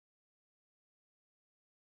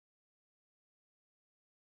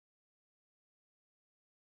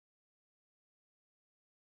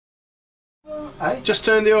Just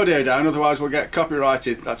turn the audio down, otherwise we'll get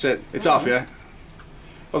copyrighted. That's it. It's off, yeah?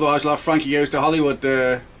 Otherwise we'll have Frankie Goes to Hollywood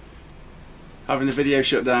having the video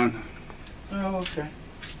shut down. Oh, okay.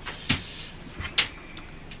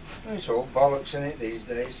 It's all bollocks in it these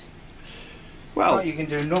days. Well, you can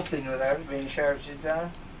do nothing without being shouted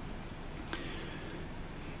down.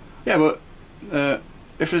 Yeah, but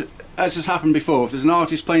if it, as has happened before, if there's an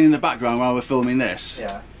artist playing in the background while we're filming this,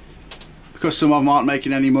 yeah, because some of them aren't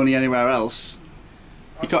making any money anywhere else,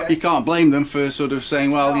 okay, you can't blame them for sort of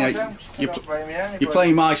saying, well, no, you know, you're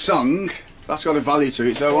playing my song, that's got a value to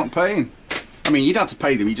it, so I want paying. I mean, you'd have to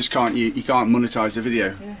pay them, you just can't you can't monetize the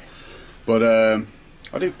video. Yeah. But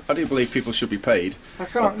I do believe people should be paid. I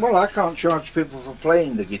can't charge people for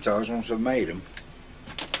playing the guitars once I've made them.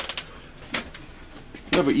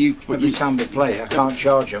 No, but every time they play, I can't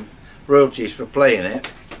charge them royalties for playing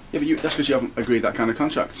it. Yeah, but that's because you haven't agreed that kind of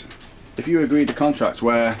contract. If you agreed a contract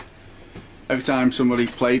where every time somebody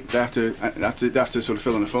played, they have to sort of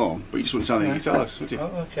fill in a form, but you just wouldn't sell any guitars, would you?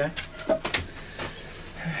 Oh, okay.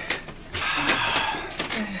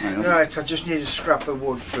 Right, I just need a scrap of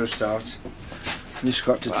wood for a start. Just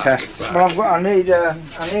got to test. Well, I need a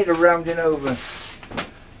rounding over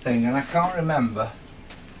thing, and I can't remember.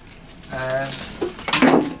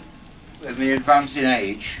 With me advancing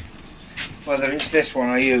age, whether it's this one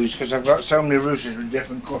I use, because I've got so many roosters with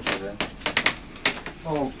different cutters in.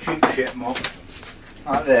 All cheap shit muck,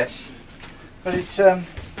 like this. But it's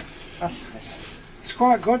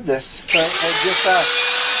quite good, this, for just that.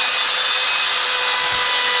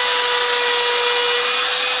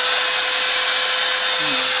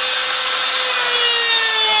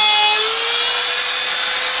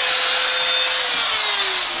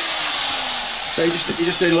 So you're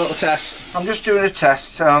just doing a little test? I'm just doing a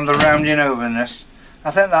test on the rounding over in this. I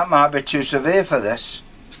think that might be too severe for this.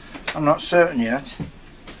 I'm not certain yet.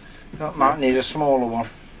 That might need a smaller one.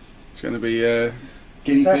 It's going to be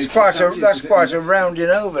that's quite a rounding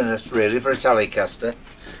over in this, really, for a Telecaster.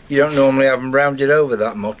 You don't normally have them rounded over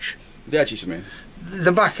that much. The edges, you mean?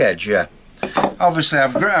 The back edge, yeah. Obviously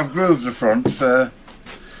I've grooved the front for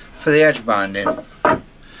the edge binding.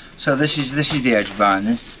 So this is the edge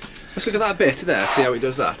binding. Let's look at that bit there, see how it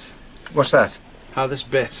does that. What's that? How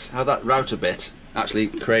that router bit actually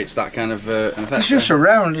creates that kind of an effect. It's just a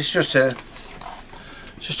round, it's just a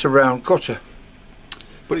round cutter.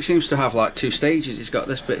 But it seems to have like two stages. It's got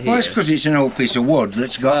this bit here. Well, it's because it's an old piece of wood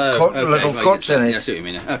that's got little cuts in it. Yeah, I see what you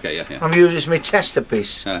mean. Okay, yeah. I'm using this my tester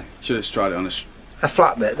piece. Should have tried it on a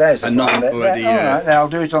flat bit. There's a flat bit. Already, alright, I'll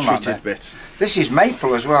do it on that treated bit. This is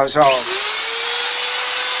maple as well. It's all.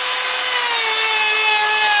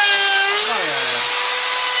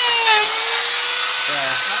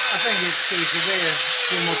 Too severe,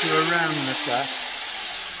 too much of a roundness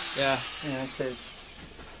there. Yeah, it is.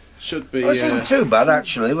 Should be. Well, it isn't too bad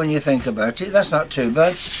actually when you think about it. That's not too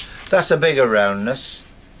bad. That's a bigger roundness,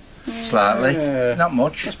 slightly. Not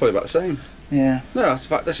much. That's probably about the same. Yeah. No, in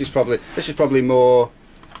fact, this is probably more.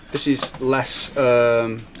 This is less.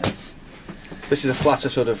 This is a flatter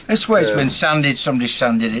sort of. This way it's been sanded. Somebody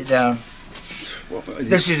sanded it down.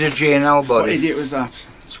 This is a G&L body. What idiot was that?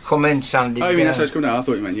 It's come in sanded. Oh, you mean that's how it's come down? I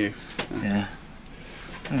thought you meant you. Yeah.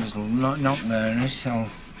 There's a knock there in it, so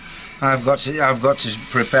I've got to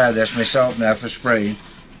prepare this myself now for spraying.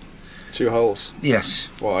 2 holes? Yes.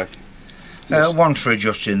 Why? One for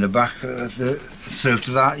adjusting the back through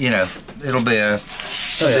to that, you know. It'll be a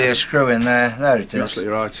screw in there. There it is. You're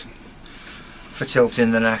absolutely right. For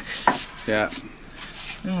tilting the neck. Yeah.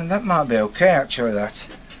 That might be okay actually, that.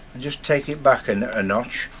 And just take it back a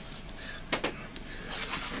notch.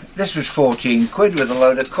 This was 14 quid with a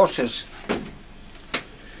load of cutters.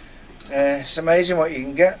 It's amazing what you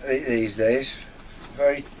can get these days.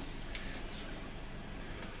 Very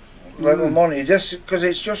little money, just because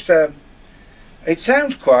it's just a. It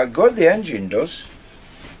sounds quite good. The engine does.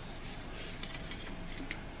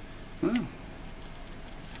 Oh.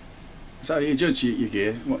 So you judge your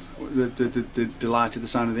gear? What the delight of the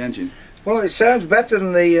sound of the engine? Well, it sounds better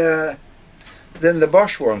than the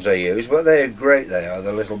Bosch ones I use, but they're great. They are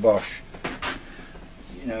the little Bosch.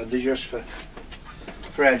 You know, they're just for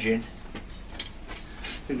edging.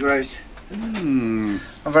 They're great. I'm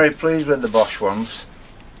very pleased with the Bosch ones.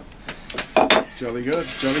 Jolly good,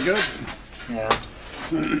 jolly good. Yeah.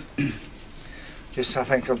 I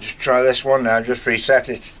think I'll just try this one now. Just reset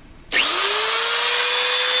it.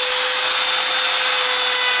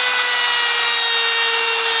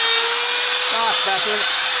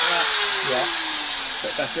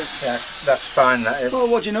 Better. Yeah, that's fine. That is. Well,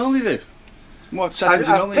 what do you normally do? What settings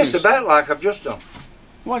do you normally use? Piss about like I've just done.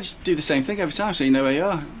 Why just do the same thing every time so you know where you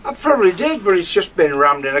are? I probably did, but it's just been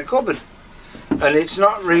rammed in a cupboard. and it's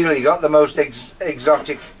not really got the most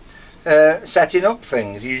exotic setting up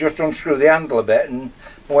things. You just unscrew the handle a bit and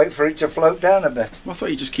wait for it to float down a bit. Well, I thought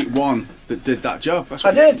you just keep one that did that job. That's I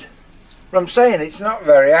what did. But I'm saying it's not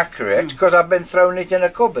very accurate because I've been throwing it in a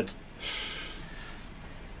cupboard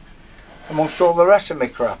amongst all the rest of my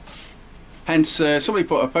crap. Hence, somebody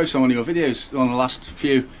put a post on one of your videos on the last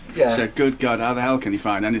few. Yeah. Said, "Good God, how the hell can you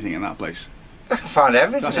find anything in that place?" I can find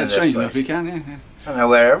everything. I in said, this "Strange place. enough, you can." Yeah, yeah. I know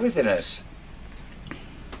where everything is.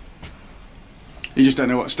 You just don't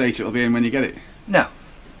know what state it'll be in when you get it. No.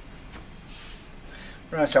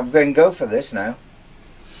 Right, so I'm going to go for this now.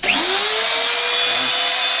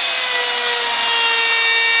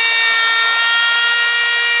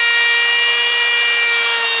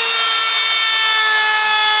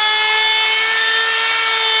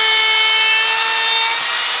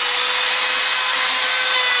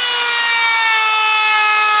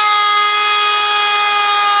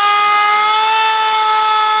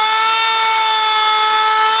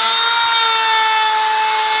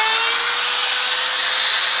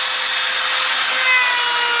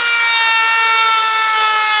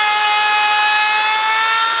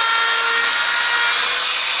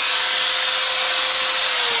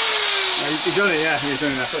 You've done it, yeah. You've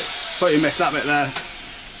done it. I thought you missed that bit there.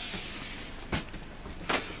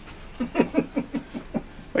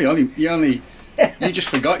 Well, you just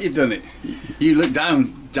forgot you'd done it. You looked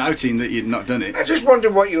down, doubting that you'd not done it. I just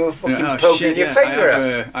wondered what you were fucking poking your finger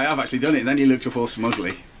at. I have actually done it, and then you looked up all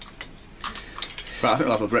smugly. But I think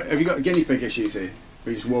we'll have a break. Have you got guinea pig issues here? Are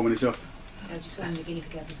you just warming it up? No, just warming the guinea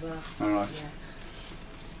pig up as well. Alright.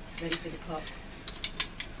 Yeah. Ready for the pop.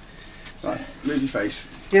 Right, move your face.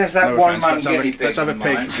 Yes, that No one offence. man guinea pig. Let's have a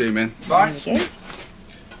pig zoom in. Right.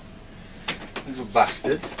 Little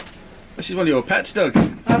bastard. This is one of your pets, Doug.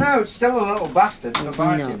 I know, it's still a little bastard for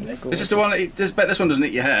biting me. Is this the one that bet this one doesn't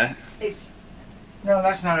eat your hair? No,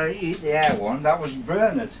 that's not a eat the air one. That was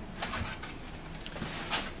Bernard.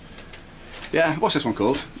 Yeah, what's this one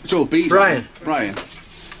called? It's all bees. Brian. Brian.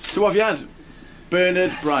 So what have you had?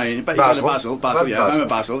 Bernard, Brian. Bet you've had a Basil. Basil, yeah. Remember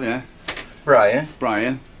Basil, yeah. Brian.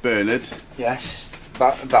 Brian. Bernard. Yes.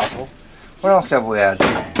 Basil. What else have we had?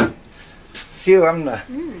 A few, haven't there?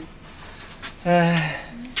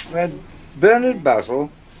 We had Bernard,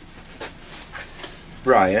 Basil,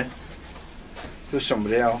 Brian. There's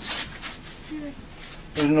somebody else.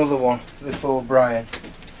 There's another one before Brian.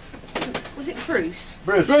 Was it Bruce?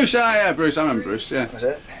 Bruce. Bruce, yeah, Bruce. I remember Bruce, yeah. Was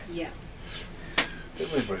it? Yeah.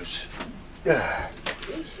 It was Bruce.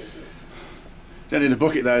 Don't need a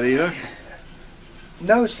bucket there, do you?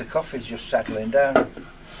 No, it's the coffee just settling down.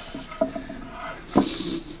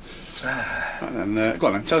 Right then, go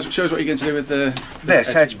on then. Show us what you're going to do with the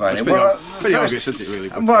This hedge binding. Well, pretty obvious, isn't it, really?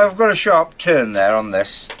 But, well, I've got a sharp turn there on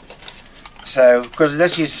this. So, because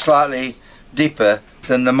this is slightly deeper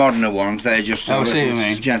than the moderner ones, they're just a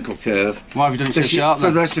little gentle curve. Why have you done it so sharp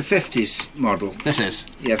then? Because that's the 50s model. This is?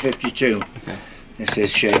 Yeah, 52. Okay. This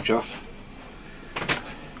is shaped off.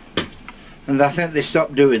 And I think they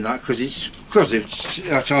stopped doing that because it's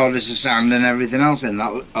as hard as the sand and everything else in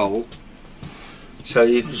that hole. So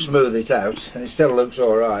you can smooth it out and it still looks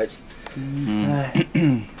alright.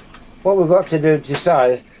 What we've got to do to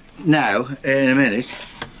decide now, in a minute,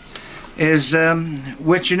 is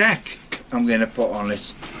which neck I'm going to put on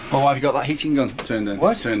it. Well, why have you got that heating gun turned on?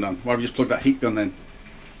 What? Turned on. Why have you just plugged that heat gun then?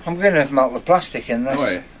 I'm going to melt the plastic in this. Oh,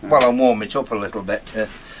 yeah. Well, I'll warm it up a little bit to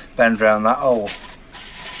bend round that hole.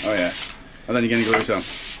 Oh yeah. And then you're going to glue it on?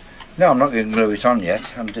 No, I'm not going to glue it on yet.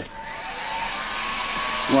 Why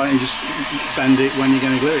don't you just bend it when you're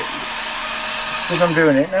going to glue it? Because I'm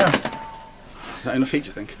doing it now. Is that enough heat, do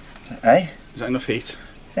you think? Eh? Is that enough heat?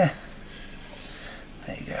 Yeah.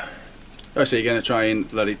 There you go. Oh, so you're going to try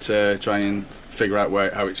and let it, try and figure out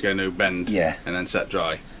how it's going to bend? Yeah. And then set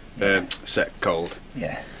dry? Yeah. Set cold?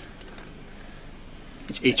 Yeah.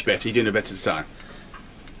 Each bit? Are you doing a bit at a time?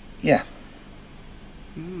 Yeah.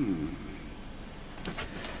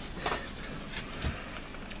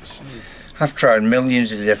 I've tried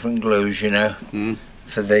millions of different glues, you know,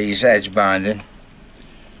 for these edge binding.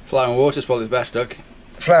 Flour and water's probably the best, Doug.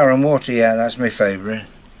 Flour and water, yeah, that's my favourite.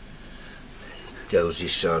 Dozy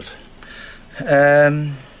sod. With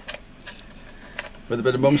a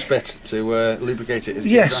bit of mum spit to lubricate it.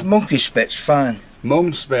 Yes, monkey spit's fine.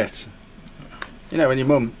 Mum spit. You know when you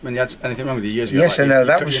had anything wrong with you years ago. Yes, like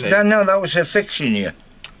I know. that was for fixing you.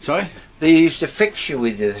 Sorry? They used to fix you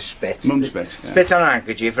with the spit. Mum spit. Yeah. Spit on a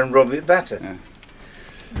handkerchief and rub it better. Yeah.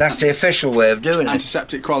 That's the official way of doing it.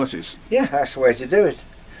 Antiseptic qualities. Yeah, that's the way to do it.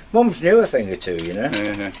 Mum's knew a thing or two, you know.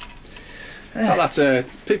 Yeah. Like that,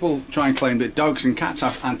 people try and claim that dogs and cats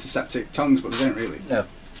have antiseptic tongues, but they don't really. No.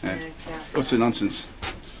 Yeah. exactly. Utter nonsense.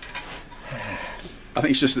 I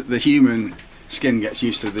think it's just that the human skin gets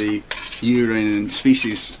used to the urine and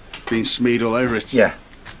species being smeared all over it. Yeah.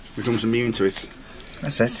 Becomes immune to it.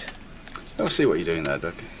 That's it. I'll see what you're doing there,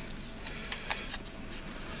 Doug.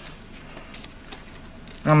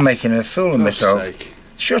 I'm making a fool of For myself. God's sake.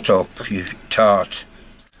 Shut up, you tart.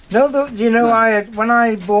 No, you know, No. when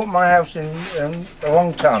I bought my house a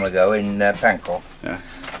long time ago in Pankle, Yeah.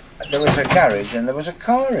 there was a garage and there was a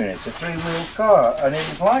car in it, a 3-wheel car, and it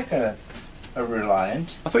was like a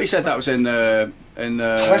Reliant. I thought you said that was in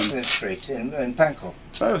Westland Street in Pankle.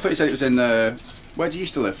 Oh, I thought you said it was in where do you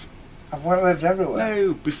used to live? I've lived everywhere.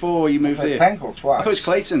 No, before you moved here. Pankle twice. I thought it was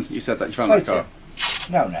Clayton. You said that you found Clayton.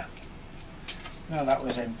 that car. No, that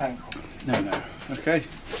was in Pankle. No. Okay.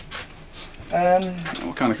 Um,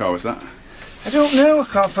 What kind of car was that? I don't know, I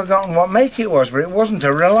can't forgotten what make it was, but it wasn't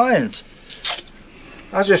a Reliant.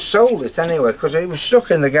 I just sold it anyway, because it was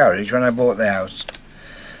stuck in the garage when I bought the house.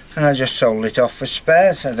 And I just sold it off for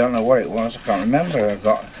spares. I don't know what it was, I can't remember.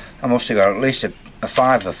 I must have got at least a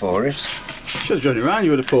fiver for it. Should have driven around, you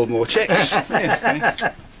would have pulled more chicks.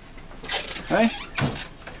 Yeah, hey?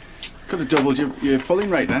 Could have doubled your pulling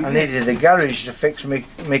rate then. I needed the garage to fix me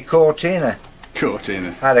Cortina. Cortina.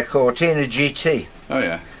 I had a Cortina GT. Oh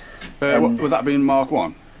yeah. Would that be in Mark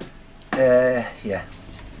 1? Yeah.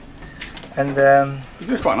 And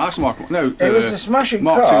They're quite nice, Mark 1. No, it was a smashing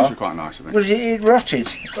Mark car. 2s were quite nice, I think. But it rotted.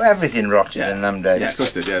 Everything rotted in them days. Yeah, of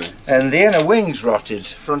course it did, yeah. And the inner wings rotted,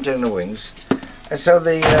 front inner wings. And so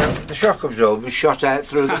the shock absorber was shot out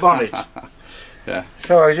through the bonnet. Yeah.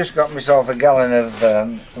 So I just got myself a gallon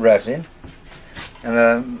of resin and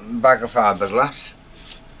a bag of fiberglass.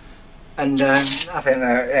 And I think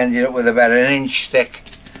I ended up with about an inch thick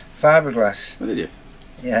fiberglass. Oh, did you?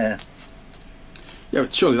 Yeah. Yeah,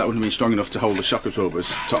 but surely that wouldn't have been strong enough to hold the shock absorbers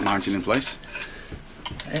top mounting in place.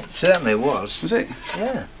 It certainly was. Was it?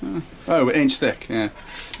 Yeah. Oh, an inch thick, yeah.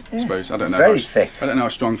 I suppose. I don't know. Very thick. I don't know how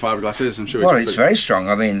strong fiberglass is, I'm sure Well, it's it's very strong.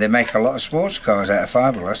 I mean, they make a lot of sports cars out of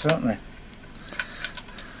fiberglass, don't they?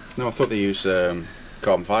 No, I thought they use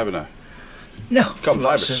carbon fibre now. No. Carbon fibre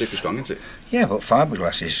lots is of- super strong, isn't it? Yeah, but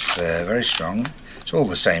fiberglass is very strong. It's all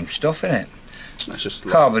the same stuff, isn't it? That's just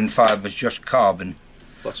Carbon fiber's just carbon.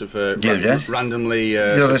 lots of randomly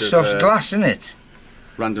The other sort stuff's of, glass, isn't it?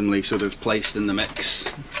 randomly sort of placed in the mix.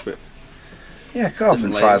 But Yeah, carbon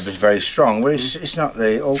different layers. fiber's very strong, but it's not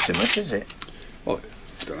the ultimate, is it? well,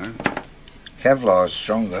 I don't know. Kevlar's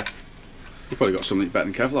stronger. You've probably got something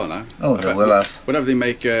better than Kevlar now. Oh, I they bet will have. Whatever they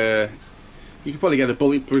make, you can probably get a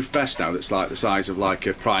bulletproof vest now that's like the size of like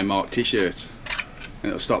a Primark t-shirt. And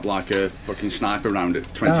it'll stop like a fucking sniper round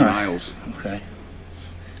at 20 Ah. miles. Okay.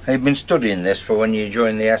 Have you been studying this for when you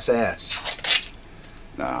join the SAS?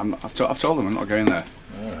 No, I've told them I'm not going there.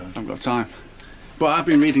 I haven't got time. But I've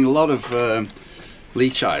been reading a lot of Lee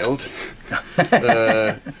Child,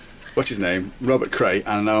 what's his name, Robert Cray,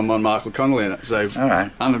 and now I'm on Michael Connolly. So, All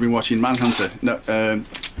right. and I've been watching Manhunter,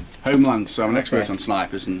 Homeland. So I'm an expert Okay. on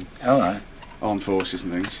snipers and All right. armed forces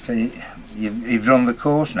and things. So you've done the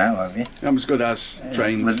course now, have you? I'm as good as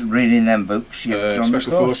trained. With reading them books, you've done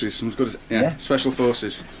Special the course. Forces. I'm as good as Yeah. Special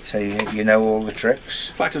Forces. So you know all the tricks.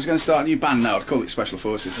 In fact, I was going to start a new band now. I'd call it Special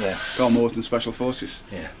Forces. Yeah. Carl Morton Special Forces.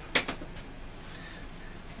 Yeah.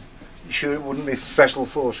 You sure it wouldn't be special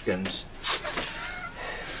foreskins?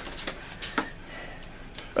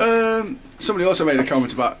 Somebody also made a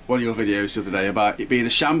comment about one of your videos the other day about it being a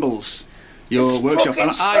shambles. Your It's workshop.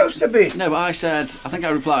 fucking supposed to be. No, but I said, I think I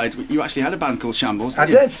replied, you actually had a band called Shambles, I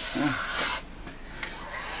didn't you? did.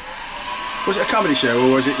 Was it a comedy show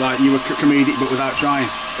or was it like you were comedic but without trying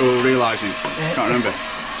or realising? Can't remember.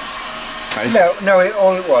 Okay. No,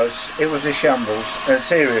 all it was a shambles.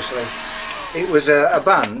 Seriously, it was a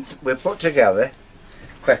band we put together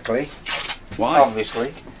quickly, Why?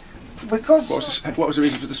 obviously, because What was the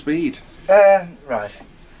reason for the speed? right.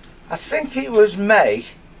 I think it was May,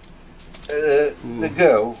 the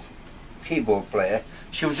girl keyboard player.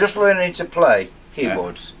 She was just learning to play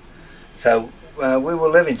keyboards, so we were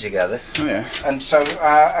living together, Oh yeah. and so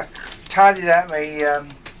I tidied out my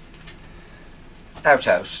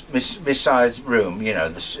outhouse, my side room, you know,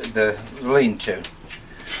 the lean-to,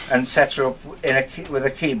 and set her up with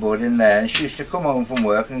a keyboard in there, and she used to come home from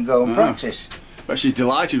work and go and practice. But she's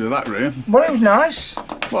delighted with that room. Well, it was nice.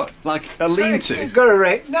 What, like a It lean-to? got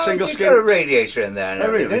a Single it skin- got a radiator in there and Oh,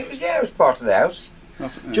 everything. really? It was, it was part of the house,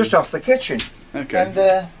 just off the kitchen. Okay.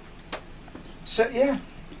 And so yeah,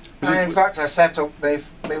 in fact I set up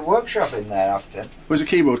my workshop in there after. Was the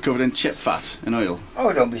keyboard covered in chip fat and oil?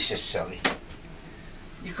 Oh, don't be so silly.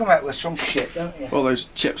 You come out with some shit, don't you? All those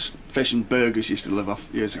chips, fish and burgers used to live off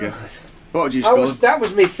years ago. What would you call them? That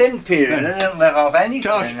was my thin period. I didn't live off anything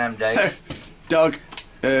Dog. in them days. Dog.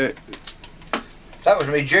 That was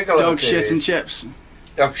my gigolo Dog period. shit and chips.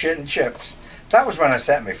 Dog shit and chips. That was when I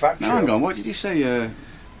set my factory. No, hang up. on. What did you say?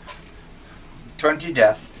 20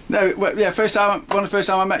 death. No, well, yeah. One of the first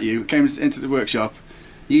time I met you, came into the workshop.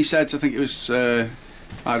 You said, I think it was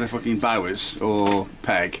either fucking Bowers or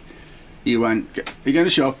Peg. You went, you're going to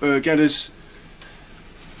shop, get us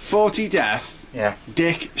 40 death, Yeah.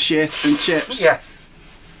 dick, shit and chips. Yes.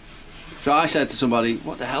 So I said to somebody,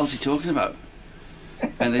 what the hell's he talking about?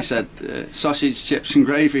 And they said, sausage, chips and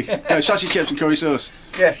gravy. No, sausage, chips and curry sauce.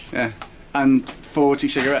 Yes. Yeah. And 40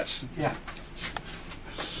 cigarettes. Yeah.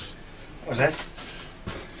 Was it?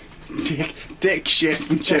 Dick, shit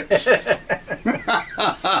and chips.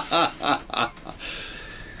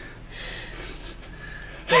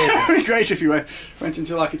 It'd be great if you went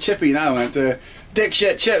into like a chippy now and went, dick,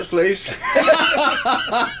 shit, chips please.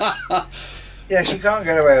 Yes, you can't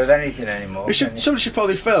get away with anything anymore. Somebody should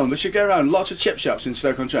probably film. They should go around lots of chip shops in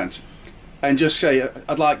Stoke-on-Trent and just say,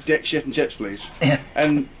 I'd like dick, shit and chips please.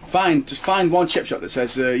 And just find one chip shop that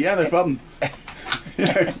says, yeah, no problem. You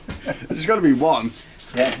know, there's got to be one.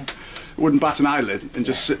 Yeah. Wouldn't bat an eyelid and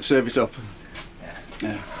just serve it up.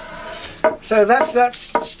 Yeah. So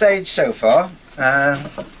that's stage so far.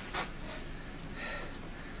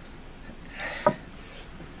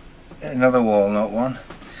 Another walnut one.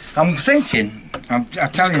 I'm thinking. I'll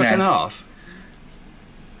tell you Cut in now. half?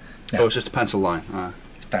 No. Oh, it's just a pencil line. Ah.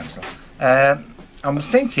 It's pencil. I'm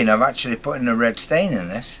thinking of actually putting a red stain in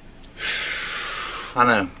this. I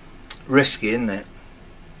know. Risky, isn't it?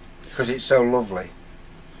 Because it's so lovely.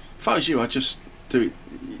 If I was you, I'd just do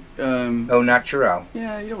it. Au natural.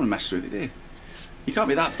 Yeah, you don't want to mess with it, do you? You can't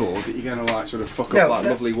be that bored that you're going to like sort of fuck No, up like no.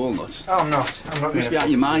 lovely walnuts. Oh, I'm not. I'm not You going must be out of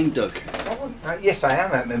your mind, Doug. Yes, I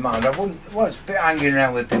am out of my mind. I wouldn't. Well, it's a bit hanging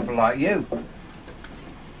around with people like you.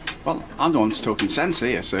 Well, I'm the one that's talking sense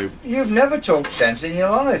here, so. You've never talked sense in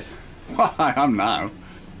your life. Well, I am now.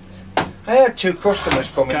 I had two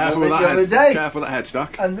customers coming Careful the with other that day, Careful with that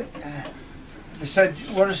headstock. and they said,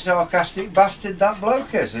 "What a sarcastic bastard that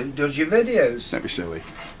bloke is who does your videos." Don't be silly.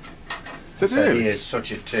 I Did they said, really? he is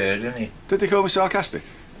such a turd, isn't he? Did they call me sarcastic?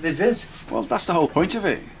 They did. Well, that's the whole point of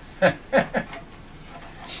it. Now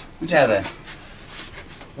then,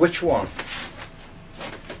 which one?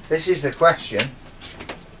 This is the question.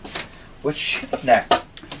 Which? No.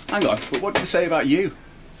 Hang on, but what did they say about you?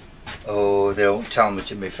 Oh, they won't tell me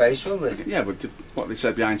to my face, will they? Yeah, but what they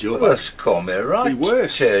said behind your Well, back. they'll call me a right Be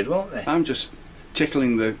worse. turd, won't they? I'm just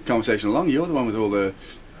tickling the conversation along. You're the one with all the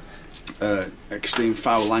extreme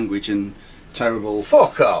foul language and terrible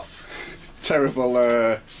Fuck off.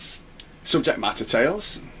 subject matter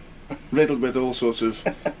tales, riddled with all sorts of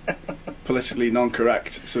politically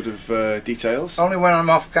non-correct sort of details. Only when I'm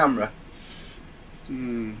off camera.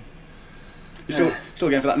 You still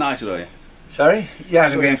going for that knighthood, are you? Sorry? Yeah, I'm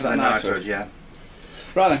Still going for the that knighthood, yeah.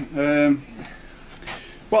 Right then.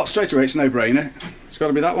 Well, straight away, it's no brainer. It's got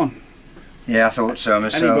to be that one. Yeah, I thought so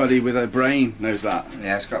myself. Anybody with a brain knows that.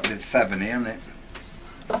 Yeah, it's got to be the Ebony, hasn't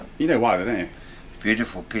it? You know why, don't you?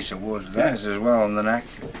 Beautiful piece of wood. Yeah. That is as well on the neck.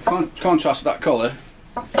 Contrast with that colour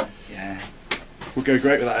Yeah. would go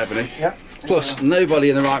great with that ebony. Yep. Plus, nobody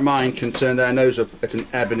in the right mind can turn their nose up at an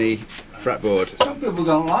ebony fretboard. Some people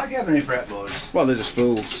don't like ebony fretboards. Well, they're just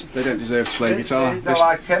fools. They don't deserve to play guitar. They're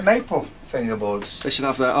like maple fingerboards. They should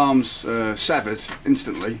have their arms severed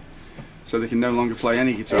instantly, so they can no longer play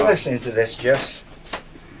any Are you guitar. listening to this, Jess?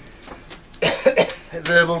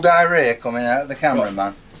 Verbal diarrhea coming out of the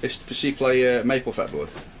cameraman. Does she play maple fretboard?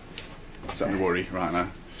 Is that the worry right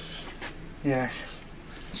now? Yes.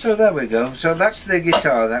 So there we go. So that's the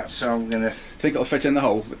guitar. That's all I'm gonna. Think it'll fit in the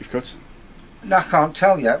hole that you've cut? No, I can't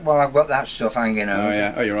tell yet. Well, I've got that stuff hanging over. Oh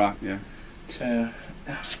yeah. Oh, you're right. Yeah. So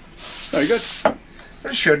Very good.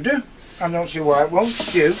 it should do. I don't see why it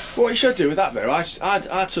won't. You? What you should do with that though,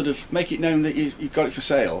 I'd sort of make it known that you've got it for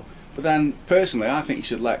sale. But then personally, I think you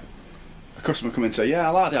should let a customer come in and say, yeah,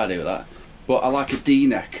 I like the idea of that, but I like a D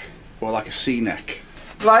neck or like a C neck.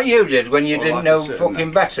 Like you did when you Or didn't like know a certain fucking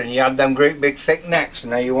neck. better, and you had them great big thick necks,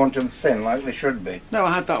 and now you want them thin like they should be. No,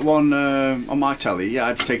 I had that one on my telly. Yeah, I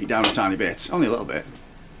had to take it down a tiny bit, only a little bit.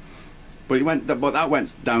 But that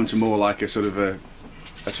went down to more like a sort of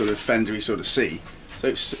fendery sort of C. So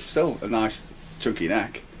it's still a nice chunky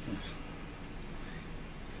neck.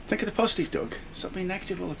 Think of the positive, Doug. Stop being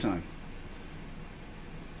negative all the time.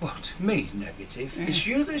 What? Me negative? Yeah. It's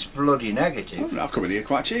you that's bloody negative. I've come in here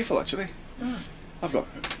quite cheerful actually. Oh. I've got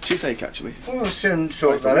toothache actually. Well, I'll soon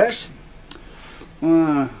sort Like that Wilkes.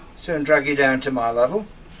 out. Soon drag you down to my level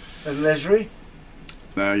of misery.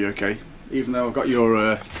 No, you're okay. Even though I've got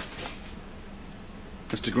your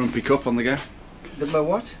Mr. Grumpy Cup on the go. The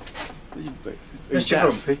what? Who's Mr. Jeff?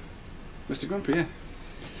 Grumpy. Mr. Grumpy, yeah.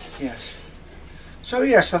 Yes. So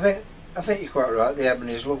yes, I think you're quite right. The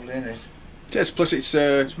ebony is lovely, isn't it? Yes, plus it's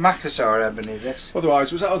It's Macassar ebony. This.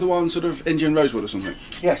 otherwise, was that other one sort of Indian rosewood or something?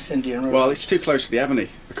 Yes, Indian rose. Well, it's too close to the ebony,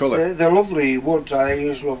 the colour. They're lovely woods. I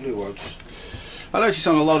use lovely woods. I notice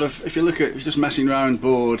on a lot of, if you're just messing around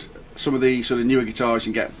board, some of the sort of newer guitars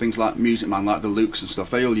you can get things like Music Man, like the Lukes and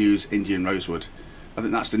stuff, they all use Indian rosewood. I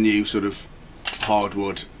think that's the new sort of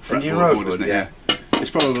hardwood Indian fretboard wood, rosewood, isn't it? yeah. It's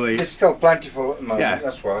probably, It's still plentiful at the moment. Yeah.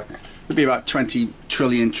 That's why. there'd be about 20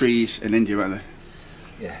 trillion trees in India, won't there?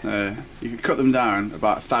 Yeah. You could cut them down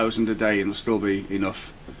about 1,000 a day and it'll still be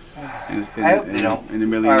enough. I hope they're not. In a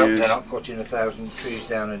million I hope years. they're not cutting 1,000 trees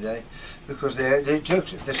down a day, because they're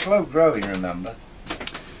slow growing. Remember.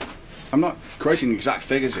 I'm not quoting the exact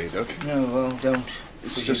figures here, Doug. No, well, don't.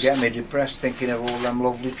 It's Because just you get me depressed thinking of all them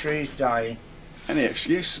lovely trees dying. any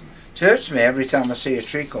excuse. It hurts me every time I see a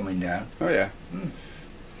tree coming down. Oh yeah.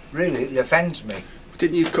 Really, it offends me.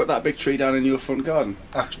 Didn't you cut that big tree down in your front garden?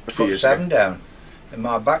 I few put years 7 down in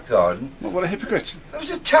my back garden. Well, what a hypocrite. It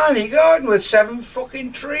was a tiny garden with 7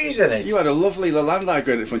 fucking trees in it. You had a lovely land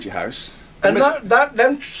grid in front of your house. and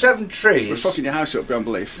them 7 trees. We're fucking your house up beyond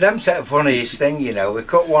belief. Them set the funniest thing, you know. We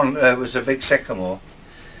cut one, it was a big sycamore,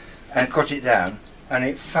 and cut it down, and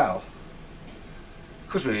it fell.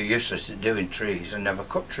 Because we were useless at doing trees and never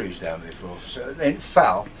cut trees down before, so it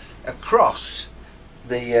fell across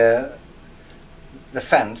the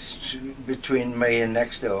fence between me and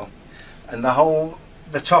next door, and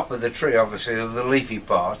the top of the tree, obviously, the leafy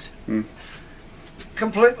part,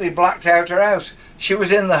 completely blacked out her house. She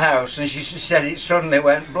was in the house and she said it suddenly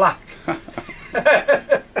went black.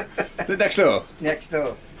 The next door? Next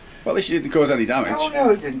door. Well, at least you didn't cause any damage. Oh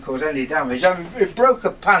no, it didn't cause any damage. I mean, it broke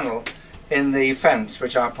a panel in the fence,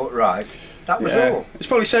 which I put right. That was all. It's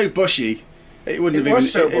probably so bushy. It wouldn't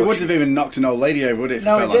have even knocked an old lady over, would it? If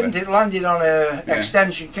No, it it fell on didn't. It landed on a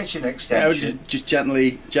kitchen Yeah, extension. it would just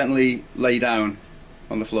gently lay down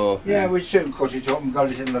on the floor. Yeah, we soon cut it up and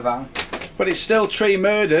got it in the van. But it's still tree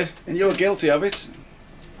murder, and you're guilty of it.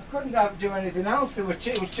 I couldn't do anything else. It was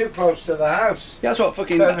too close to the house. Yeah, that's what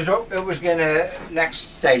fucking. So it was going to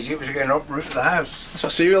next stage. It was going to uproot the house. That's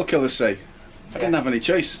what serial killers say. I didn't have any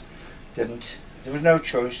choice. Didn't. There was no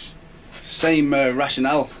choice. Same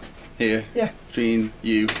rationale here. Yeah. Between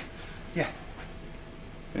you. Yeah.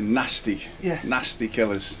 And nasty. Yeah. Nasty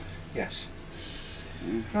killers. Yes.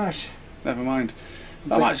 Yeah. Right. Never mind.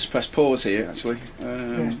 I might just press pause here, actually.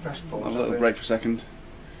 Yes, press pause. Have a little break for a second.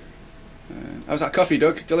 How's that coffee,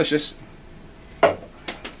 Doug? Delicious.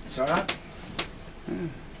 It's alright.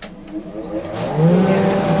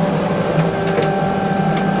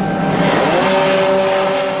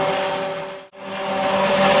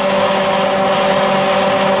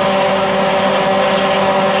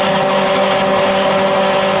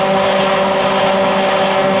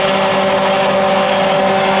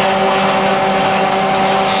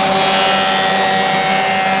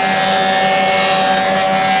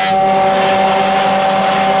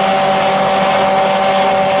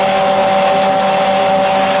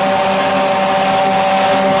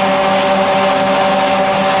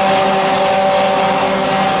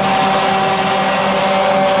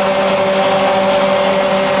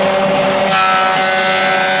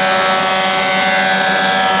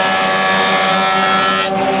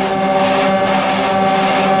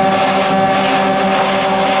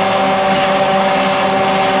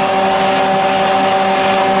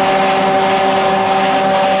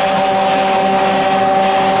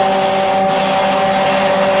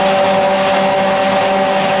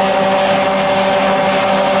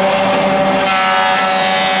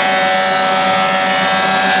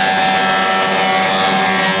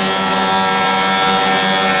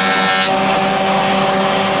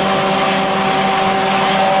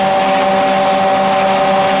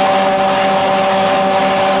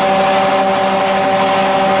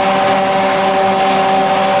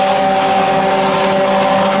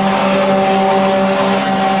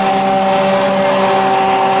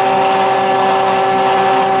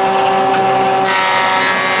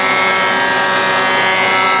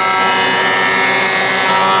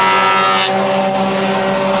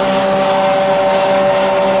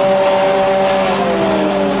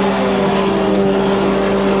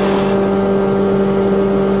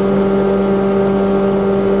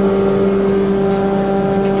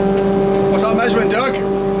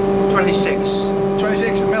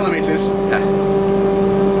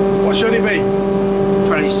 What should it be?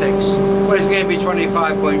 26. Well, it's going to be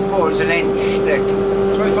 25.4. It's an inch thick.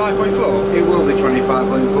 25.4? It will be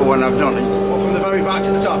 25.4 when I've done it. Well, from the very back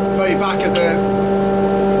to the top, very back of the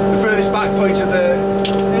back point of the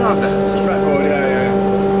Hang on there. fretboard, yeah.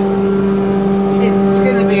 It's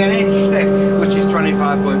going to be an inch thick, which is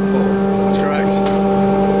 25.4. That's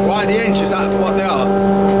correct. Why the inch? Is that what they are?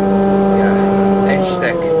 Yeah, inch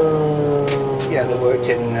thick. Yeah, they worked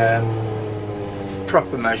in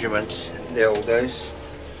proper measurements in the old days.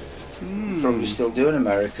 Probably still do in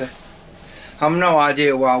America. I've no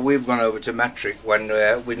idea why we've gone over to metric when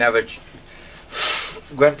we never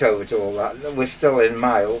went over to all that. We're still in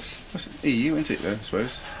miles. What's the EU, isn't it, though, I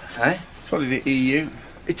suppose? Eh? It's probably the EU.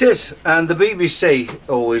 It is, and the BBC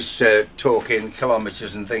always talk in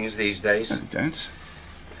kilometres and things these days. No, don't.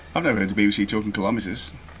 I've never heard the BBC talking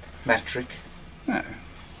kilometres. Metric. No.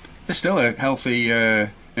 There's still a healthy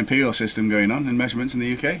imperial system going on in measurements in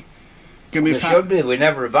the UK. Give me There should be. We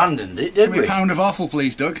never abandoned it, did give me we? a pound of offal,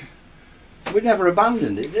 please, Doug. We never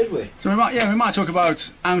abandoned it, did we? So we might talk about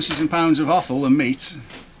ounces and pounds of offal and meat,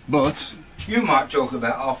 but You might talk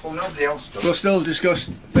about offal, nobody else does. we'll still discuss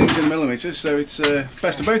things in millimetres. So it's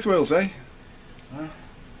best of both worlds, eh? Huh?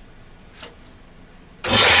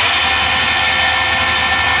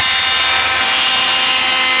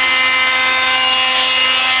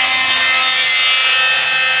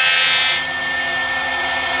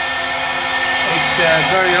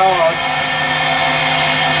 Very hard.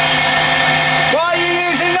 Why are you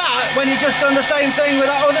using that when you've just done the same thing with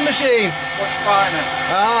that other machine? Much finer.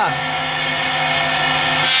 Ah.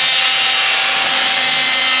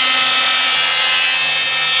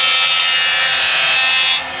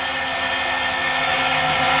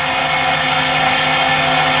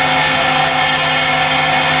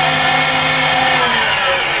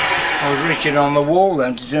 I was reaching on the wall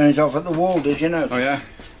then to turn it off at the wall, did you know? Oh yeah.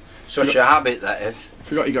 Such a habit that is.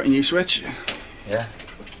 Forgot you got your new switch. Yeah.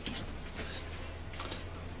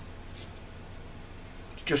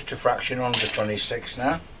 Just a fraction under 26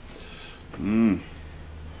 now.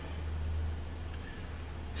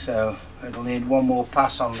 So it'll need one more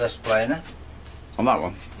pass on this planer. On that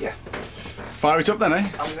one? Yeah. Fire it up then, eh?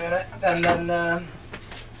 I'm gonna, and then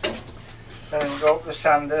we'll go up the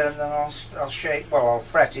sander, and then I'll shape. Well, I'll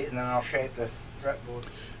fret it, and then I'll shape the fretboard.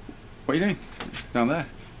 What are you doing? Down there?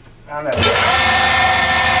 I know.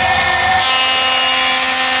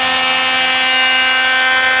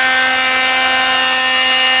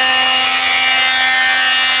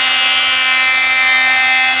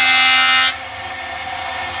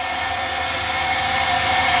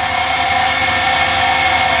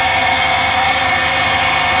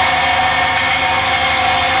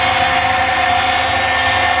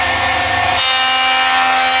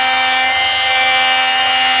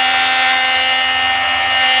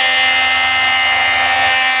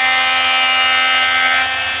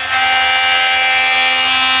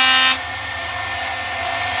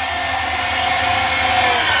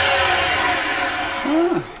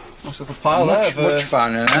 Pile Much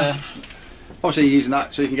finer now. Obviously you're using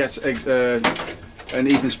that so you can get an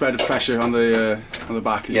even spread of pressure on the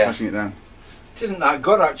back as you're pressing it down. It isn't that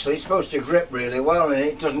good actually. It's supposed to grip really well, and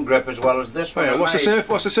it doesn't grip as well as this Oh, one. yeah.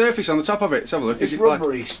 What's the surface on the top of it? Let's have a look. It's Is it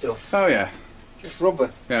rubbery stuff. Oh yeah. Just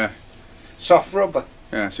rubber. Yeah. Soft rubber.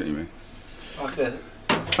 Yeah, I see what you mean. Like a,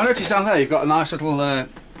 I noticed down there you've got a nice little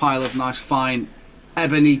pile of nice fine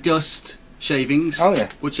ebony dust shavings. Oh yeah.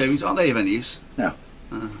 Wood shavings. Aren't they of any use? No.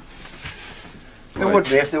 They Right. would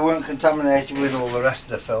be if they weren't contaminated with all the rest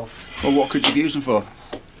of the filth. Well, what could you use them for?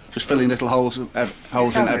 Just filling little holes in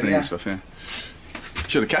ebony and stuff, yeah.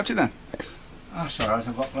 Should have kept it then. That's alright,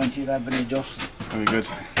 I've got plenty of ebony dust. Very good.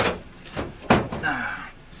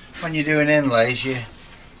 When you're doing inlays, you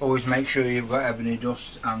always make sure you've got ebony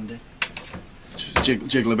dust handy. Just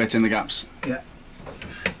jiggle a bit in the gaps. Yeah.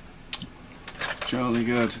 Jolly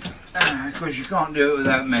good. Because you can't do it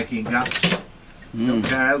without making gaps. Don't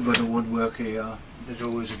care how good a woodworker you are, there's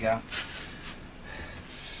always a gap.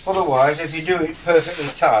 Otherwise, if you do it perfectly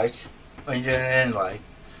tight when you're doing an inlay,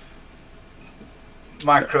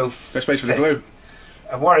 micro There's space for the glue.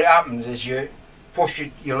 And what happens is you push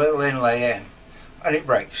your little inlay in and it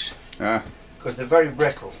breaks. Ah. Because they're very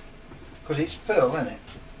brittle. Because it's pearl, isn't it?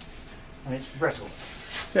 And it's brittle.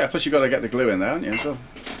 Yeah, plus you've got to get the glue in there, haven't you, as well?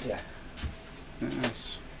 Yeah.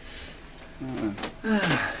 Yes.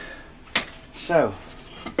 So,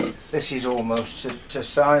 this is almost to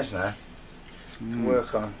size now to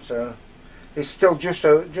work on. So, it's still just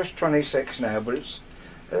 26 now, but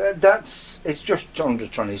it's just under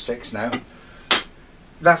 26 now.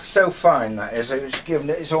 That's so fine that is.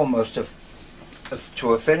 It's almost to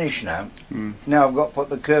a finish now. Now I've got to put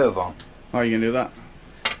the curve on. How are you going to do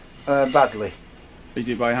that? Badly. You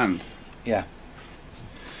do it by hand? Yeah.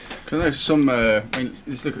 Because I know some, I mean,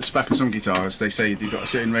 let's look at the spec of some guitars, they say you've got a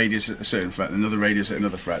certain radius at a certain fret, another radius at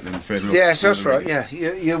another fret, then further up. Yes, that's right, yeah.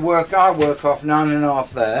 I work off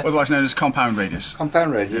 9.5 there. Otherwise known as compound radius.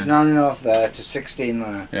 Compound radius, 9.5 there to 16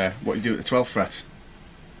 there. Yeah, what you do at the 12th fret.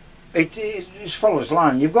 It just follows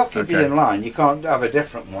line. You've got to keep it in line, you can't have a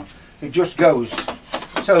different one. It just goes.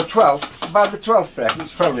 So 12th, by the 12th fret,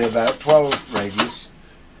 it's probably about 12 radius.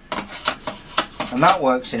 And that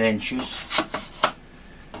works in inches.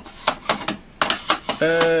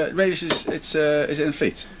 Radius is is it in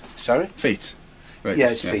feet? Sorry? Feet.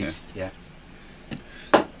 Radius. Yeah, it's feet. Yeah.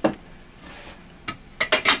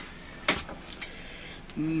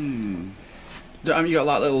 I mean, you got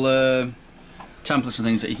like little templates and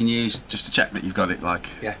things that you can use just to check that you've got it like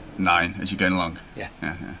 9 as you're going along. Yeah.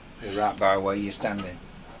 Yeah. You're right by where you're standing.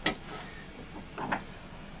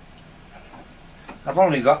 I've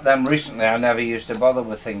only got them recently. I never used to bother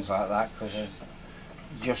with things like that because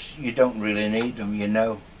you don't really need them, you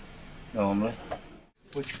know, normally.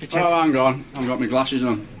 Which particular... Oh, hang on, I've got my glasses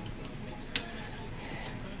on.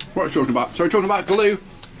 What are we talking about? So we're talking about glue,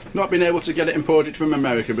 not being able to get it imported from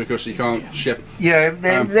America because you can't ship. Yeah,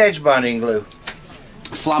 the edge binding glue.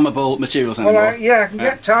 Flammable materials anymore. Well, I can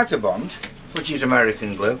get Tighter Bond, which is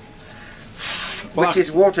American glue, which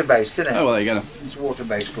is water-based, isn't it? Oh, well, there you go. It's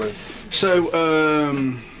water-based glue. So,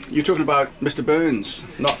 you're talking about Mr. Burns,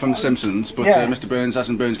 not from The Simpsons, but Mr. Burns as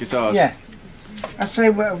in Burns Guitars. Yeah. I say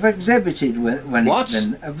I've exhibited when what? It's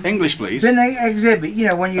been... English, please. Been exhibit, you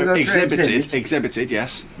know, when you go to exhibit. Exhibited,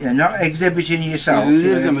 yes. Yeah, not exhibiting yourself.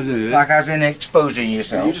 Like as in exposing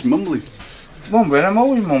yourself. You're just mumbling. Mumbling, I'm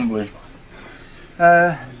always mumbling.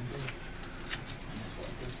 I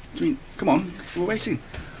mean, come on, we're waiting.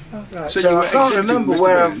 Right. So I can't remember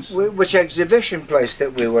which exhibition place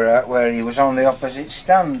that we were at where he was on the opposite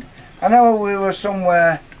stand. I know we were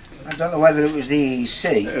somewhere, I don't know whether it was the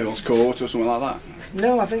EEC. Earl's Court or something like that.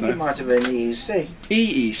 No, I think it might have been EEC.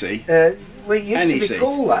 EEC? Well, it used to be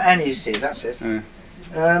called that, NEC, that's it.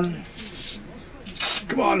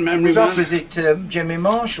 Come on, memory man. man. Opposite Jimmy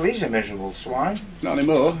Marshall, he's a miserable swine. Not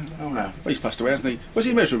anymore. Oh no. Well, he's passed away, hasn't he? Was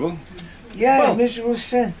he miserable? Yeah, well, miserable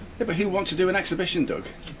sin. Yeah, but who wants to do an exhibition, Doug?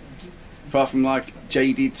 Apart from like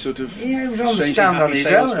jaded sort of. Yeah, he was on the stand on his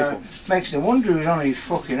own. Makes no wonder he was on his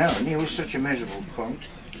fucking own. He was such a miserable cunt.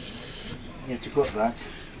 You had to cut that.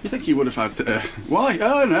 You think he would have had? Why?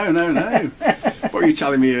 Oh no! What were you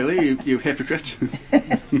telling me earlier? You hypocrite!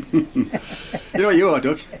 You know what you are,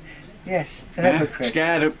 Doug? Yes, an hypocrite.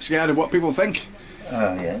 Scared of what people think.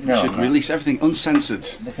 Oh yeah, no. You should release everything uncensored.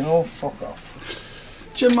 They can all fuck off.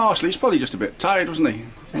 Jim Marshall, he's probably just a bit tired, wasn't he?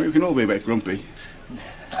 I mean, we can all be a bit grumpy.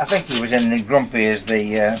 I think he was in the grumpy as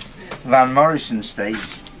the Van Morrison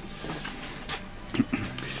states.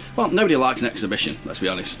 Well, nobody likes an exhibition, let's be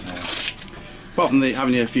honest. Apart from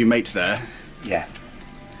having a few mates there. Yeah.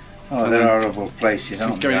 Oh, they're horrible places,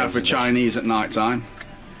 aren't they? Going out for Chinese at night time.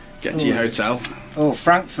 Getting to your hotel. Oh,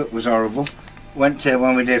 Frankfurt was horrible. Went to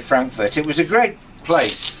when we did Frankfurt. It was a great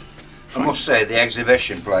place. I must say, the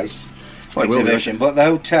exhibition place. But the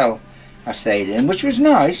hotel I stayed in, which was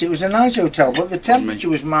nice, it was a nice hotel, but the temperature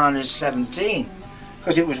was -17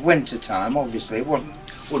 because it was winter time. Obviously it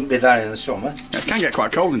wouldn't be that in the summer. Yeah, it can get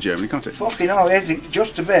quite cold in Germany, can't it? Fucking hell, is it?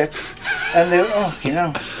 Just a bit. And they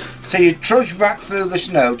so you trudge back through the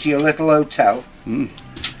snow to your little hotel.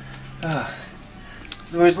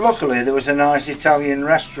 Luckily there was a nice Italian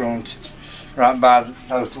restaurant right by the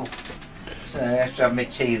hotel, so I had to have my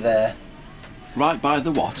tea there. Right by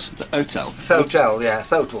the what? The hotel? Hotel, yeah,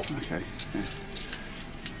 hotel. Okay. Yeah.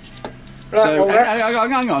 Right, so, well,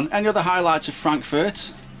 hang on. Any other highlights of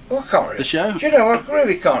Frankfurt? Well, I can't the show? Do you know, I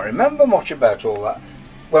really can't remember much about all that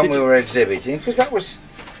when we were exhibiting, because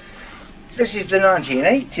this is the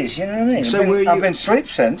 1980s, you know what I mean? So I've been asleep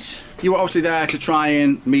since. You were obviously there to try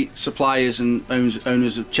and meet suppliers and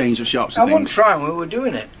owners of chains of shops and I things. wasn't trying, we were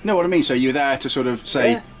doing it. No, what I mean, so you were there to sort of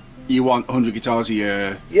say, you want 100 guitars a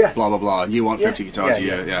year, blah blah blah, you want 50 guitars a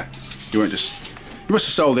year, You weren't just, you must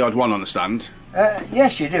have sold the odd one on the stand.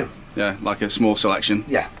 Yes, you do. Yeah, like a small selection.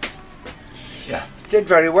 Yeah. Did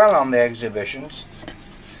very well on the exhibitions.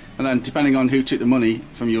 And then depending on who took the money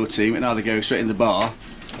from your team, it either go straight in the bar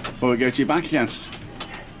or it go to your bank account.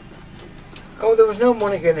 Oh, there was no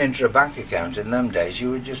money getting into a bank account in them days.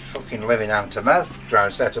 You were just fucking living hand to mouth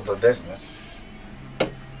trying to set up a business.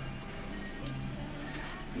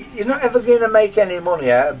 You're not ever going to make any money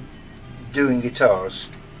out of doing guitars.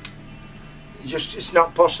 It's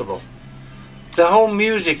not possible. The whole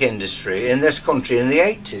music industry in this country in the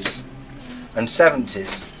 80s and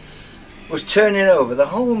 70s was turning over. The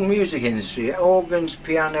whole music industry, organs,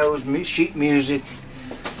 pianos, sheet music,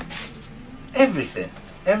 everything.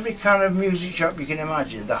 every kind of music shop you can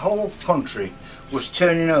imagine. The whole country was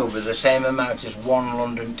turning over the same amount as one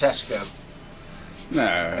London Tesco.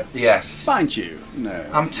 No. Yes. Mind you, no.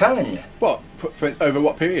 I'm telling you. What? Over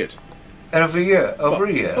what period? Over a year. Over What?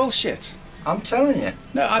 a year. Bullshit. I'm telling you.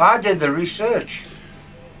 No, I did the research.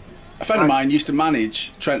 A friend of mine used to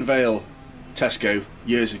manage Trent Vale Tesco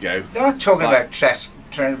years ago. I'm not talking about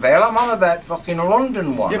Trent Vale, I'm on about fucking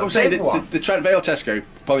London one. Yeah, but I'm saying the Trent Vale Tesco,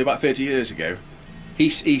 probably about 30 years ago, he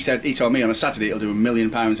told me on a Saturday it'll do £1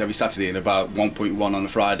 million every Saturday and about 1.1 on a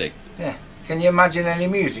Friday. Yeah. Can you imagine any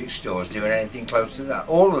music stores doing anything close to that?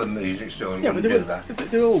 All of the music stores wouldn't do that.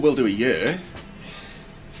 They all will do a year.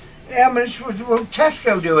 Yeah, I mean, will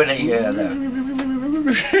Tesco do in a year though?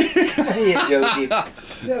 You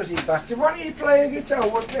dozy bastard. Why don't you play a guitar?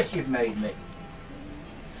 What's this you've made me?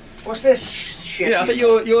 What's this shit? Yeah, I think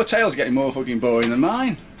your tale's getting more fucking boring than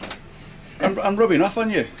mine. I'm rubbing off on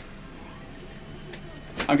you.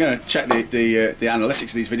 I'm going to check the analytics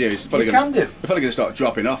of these videos. They're probably going to start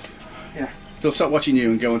dropping off. Yeah. They'll stop watching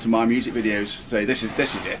you and go onto my music videos. Say this is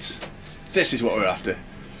it. This is what we're after.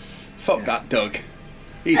 Fuck that Doug.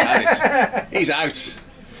 He's had it. He's out.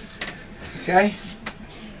 Okay.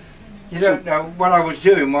 You don't know what I was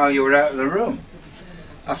doing while you were out of the room.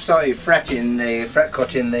 I've started fret cutting the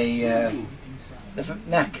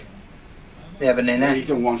neck. The ebony neck. You've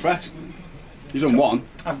done one fret. You've done one.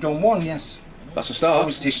 I've done one, yes. That's a start. I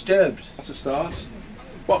was disturbed. That's a start.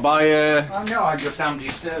 What by? I know. I just am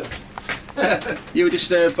disturbed. You were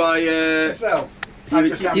disturbed by. Myself.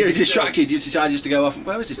 You were distracted. You decided just to go off.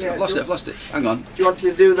 Where is it? Yeah, I've lost it. Hang on. Do you want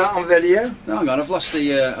to do that on video? No, hang on. I've lost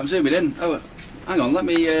the. I'm zooming in. Oh, hang on. Let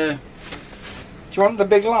me. Do you want the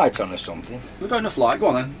big light on or something? We've got enough light. Go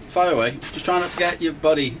on then. Fire away. Just try not to get your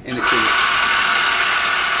body in the tree.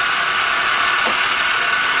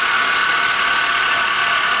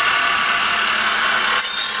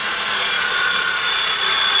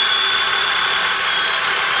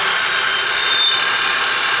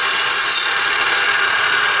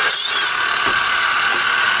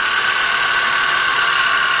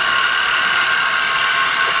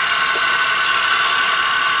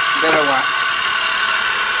 Bit of wax.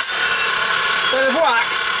 Bit of wax.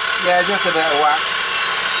 Yeah, just a bit of wax.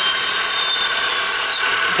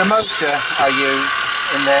 The motor I use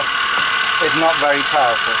in this is not very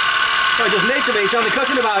powerful. Well, it doesn't need to be. It's only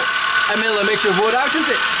cutting about 1 millimetre of wood out,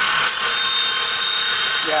 isn't it?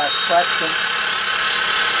 Yeah, it's flexing.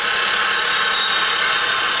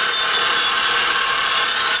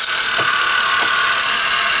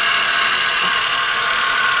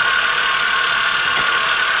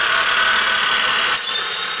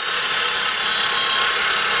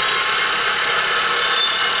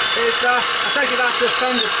 I take it that's a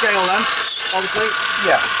Fender scale then, obviously.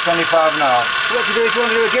 Yeah, 25 and a half. What you do if you want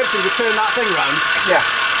to do a Gibson, you turn that thing round. Yeah.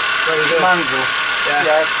 Very good. Mandrel. Yeah.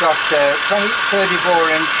 Yeah, it's got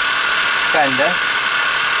 34-inch Fender,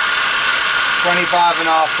 25 and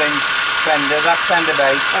a half inch Fender, that's Fender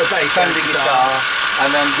bass, Fender guitar, and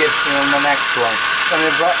then Gibson on the next one. And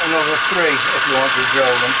we've got another 3 if you want to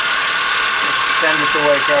drill them. Send it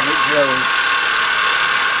away to have it drilled.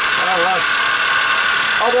 Alright.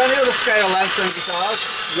 Are there any other scale lengths on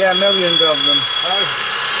guitars? Yeah, millions of them. Oh.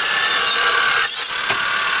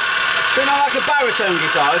 Do you know like a baritone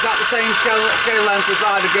guitar? Is that the same scale length as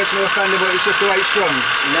either Gibson or Fender, but it's just a 8 strum?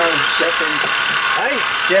 No, different. Hey?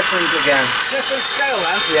 Different again. Different scale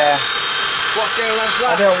length? Yeah. What scale length is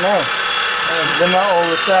that? I don't know. They're not all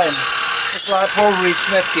the same. It's like Paul Reed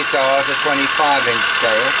Smith guitars, a 25-inch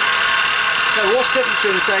scale. So what's the difference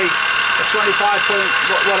between, say, a 25 point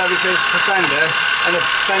whatever it is for Fender and a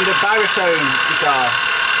Fender baritone guitar?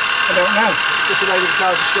 I don't know. Just the way the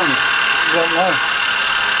guitars are strung? I don't know.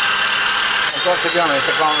 I've got to be honest,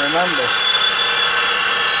 I can't remember.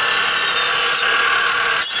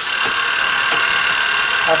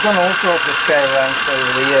 I've done all sorts of scale lengths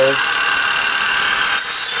over the years.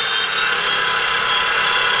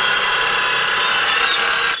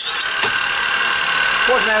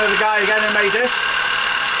 What's the name of the guy again who made this?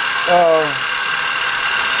 Oh,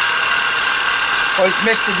 it's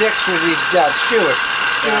Mr. Dix with his dad, Stuart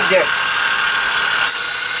Dix.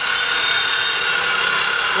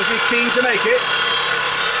 Was he keen to make it?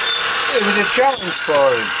 It was a challenge for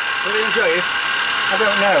him. Did he enjoy it? I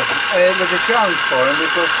don't know. It was a challenge for him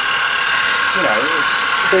because, you know,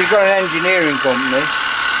 he's got an engineering company.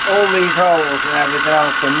 All these holes and everything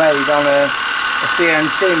else were made on a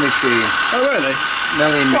CNC machine. Oh really?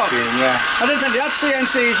 Milling machine, yeah. I didn't think they had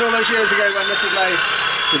CNCs all those years ago when this was made.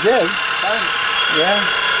 It did? Oh. Yeah.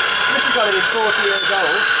 This has got to be 40 years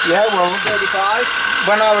old. Yeah, well, 35.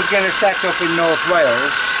 when I was going to set up in North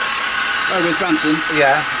Wales, Oh, with Branson?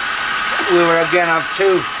 Yeah. We were again have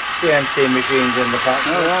 2 CNC machines in the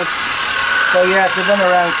factory. Oh, right. So yes, they've been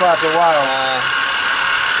around quite a while.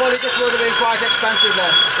 Well, it just would have been quite expensive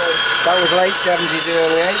then. So. That was late 70s,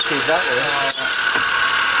 early 80s, that was.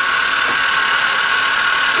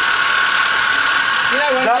 You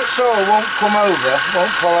know, when that saw won't pull over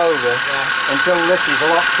until this is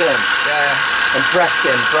locked in and pressed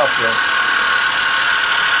in properly.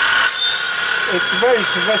 It's a very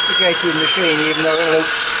sophisticated machine, even though it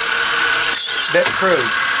looks a bit crude.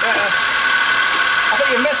 I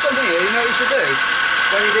think you missed something here. You know what you should do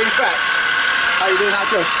when you're doing frets? How you doing that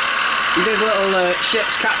just? You did a little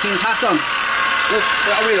ship's captain's hat on. Look,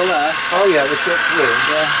 got a wheel there. Oh yeah, the ship's wheel.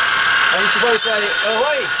 Yeah. And you're supposed to say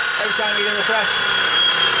ahoy every time you do the fret.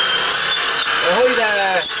 Ahoy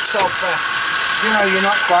there, top fret. You know, you're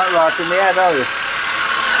not quite right in the head, are you?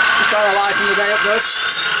 Just trying to lighten the day up good.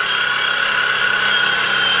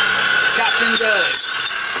 Captain Bird.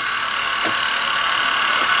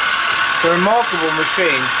 It's a remarkable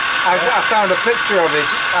machine. I found a picture of it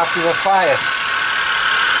after the fire.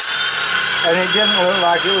 And it didn't look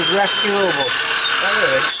like it was rescuable. Oh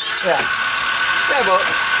really? Yeah. Yeah, but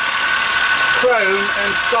chrome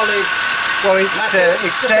and solid. Well, it's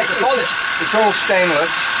polished. It's all stainless.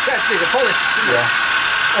 Yeah, it's the polish.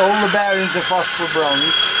 Yeah. All the bearings are phosphor bronze.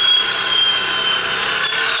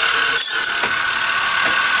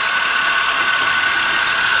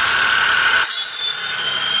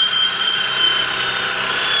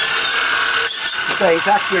 So it's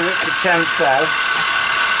accurate to 10th thou.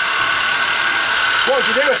 What would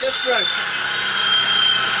you do with this stroke?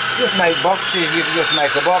 Just make boxes. You can just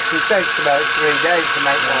make a box. It takes about 3 days to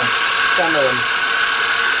make one. Some of them.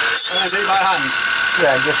 And then do it by hand?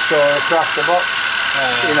 Yeah, just saw across the box.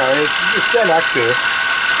 You know, it's dead accurate.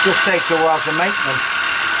 Just takes a while to make them.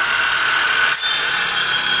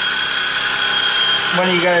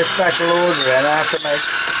 When you get a special order in, I have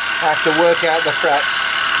to work out the frets,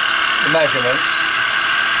 the measurements.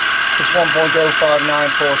 It's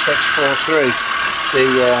 1.059463. The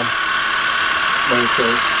motor.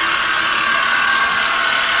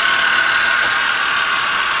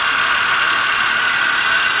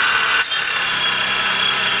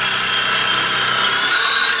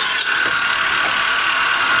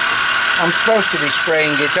 I'm supposed to be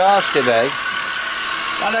spraying guitars today.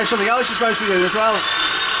 I know something else you're supposed to be doing as well.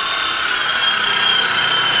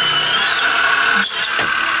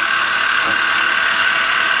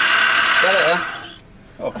 Got it, huh?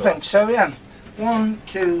 I think so, yeah. 1,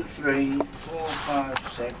 2, 3, 4, 5,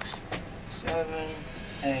 6, 7,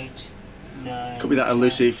 8, 9. Could be that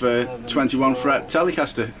elusive 21 fret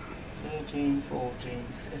Telecaster. 13, 14,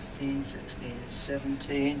 15, 16,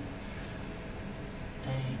 17,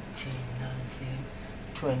 18,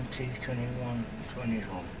 19, 20, 21, 22.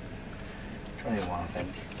 21, I think.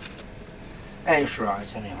 It's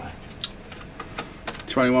right, anyway.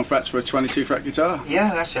 21 frets for a 22 fret guitar.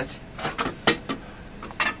 Yeah, that's it.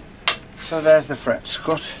 So there's the frets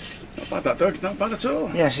cut. Not bad that, Doug, not bad at all.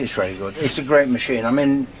 Yes, it's very good. It's a great machine. I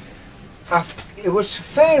mean, it was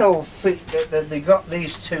fair old fit that they got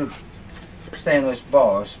these 2 stainless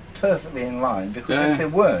bars perfectly in line, because if they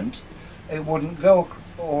weren't, it wouldn't go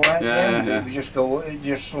all right down. It would just go, it'd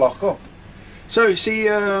just lock up. So see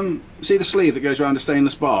the sleeve that goes around the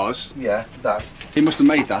stainless bars? Yeah, that. He must have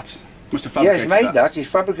made that. Must have fabricated that. Yeah, he's made that. He's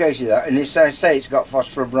fabricated that, and it say it's got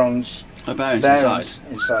phosphor bronze bearings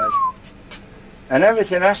inside. And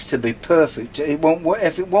everything has to be perfect. It won't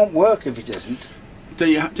work if it isn't. Do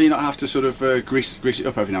you not have to sort of grease it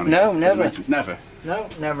up every now and again? No, never. Never. No,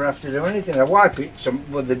 never have to do anything. I wipe it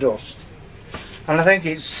with the dust, and I think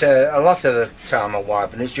it's a lot of the time I'm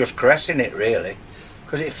wiping it's just caressing it really,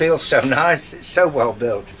 because it feels so nice. It's so well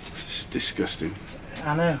built. It's disgusting.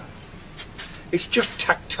 I know. It's just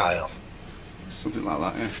tactile. Something like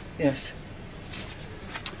that, yeah. Yes.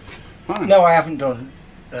 Right. No, I haven't done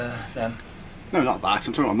them. No, not that.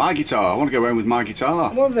 I'm talking about my guitar. I want to go home with my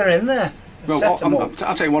guitar. Well, they're in there. Well,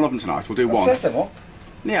 I'll take one of them tonight. We'll do one. Set them up.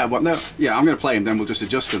 Yeah, well, no. Yeah, I'm going to play them. Then we'll just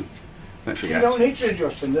adjust them. Don't forget. You don't need to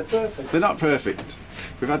adjust them. They're perfect. They're not perfect.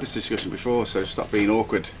 We've had this discussion before, so stop being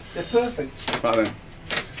awkward. They're perfect. Right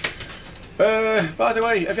then. By the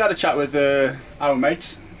way, have you had a chat with our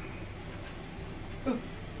mate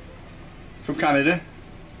from Canada?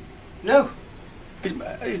 No. I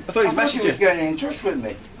thought he was messaging you. He was getting in touch with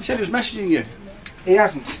me. He said he was messaging you. He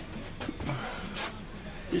hasn't.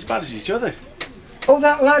 You're as bad as each other. Oh,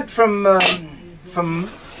 that lad from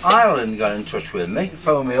Ireland got in touch with me,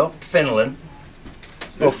 phoned me up, Finland.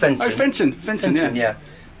 Or Finton. Oh, Finton, yeah.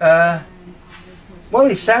 Well,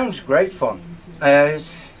 he sounds great fun.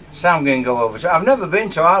 Sam can go over to. I've never been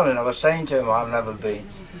to Ireland. I was saying to him, I've never been.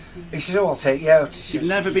 He says, "Oh, I'll take you out." You've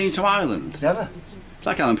never been to Ireland? Never. It's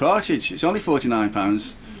like Alan Partridge. It's only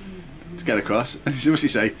 £49 to get across. And he must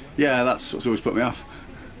say, "Yeah, that's what's always put me off."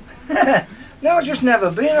 No, I've just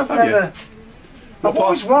never been. I've never. I've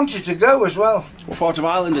always wanted to go as well. What part of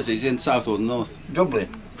Ireland is he? Is he in south or the north? Dublin.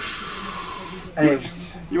 And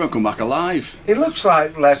you won't come back alive. He looks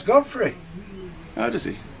like Les Godfrey. Oh, does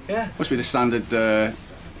he? Yeah. Must be the standard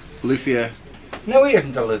Luthier. No, he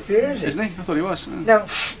isn't a Luthier, is he? Isn't he? I thought he was. Oh. No,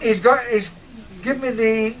 give me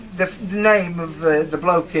the name of the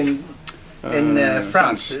bloke in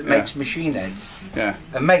France that makes machine heads. Yeah.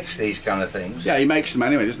 And makes these kind of things. Yeah, he makes them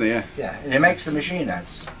anyway, doesn't he? Yeah. Yeah, and he makes the machine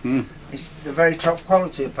heads. Mm. It's the very top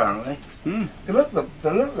quality apparently. Mm. They look the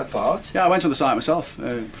part. Yeah, I went on the site myself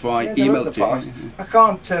before I they look emailed the it to you. part. I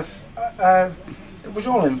can't. It was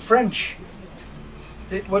all in French.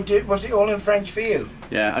 Was it all in French for you?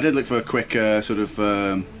 Yeah, I did look for a quick sort of.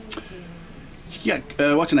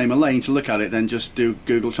 What's her name? Elaine to look at it, then just do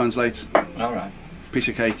Google Translate. All right. Piece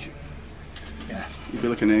of cake. Yeah. You'd be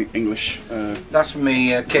looking in English. That's from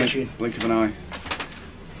me kitchen. Blink of an eye.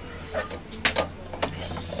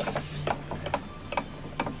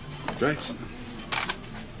 Great.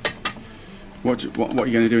 What are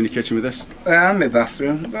you going to do in the kitchen with this? And my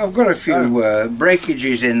bathroom. I've got a few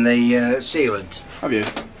breakages in the sealant. Have you?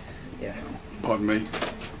 Yeah. Pardon me.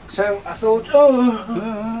 So I thought,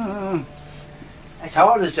 it's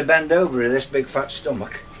harder to bend over with this big fat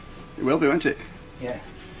stomach. It will be, won't it? Yeah.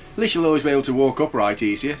 At least you'll always be able to walk upright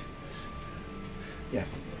easier. Yeah.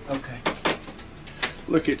 Okay.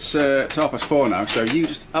 Look, it's 4:30 now, so you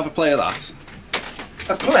just have a play of that.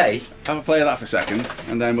 A play? Have a play of that for a second,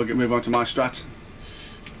 and then we'll move on to my Strat.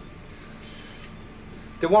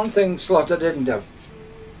 The one thing slot I didn't have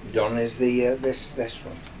done is the this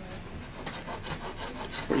one.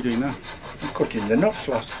 What are you doing now? I'm cutting the nut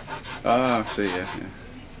slot. Ah, I see, yeah.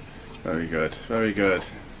 Very good, very good.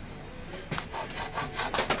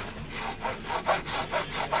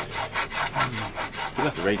 We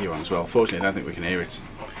left the radio on as well. Fortunately, I don't think we can hear it.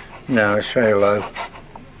 No, it's very low.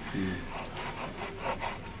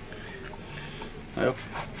 Yep.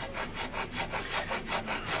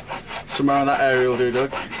 Somewhere on that area will do,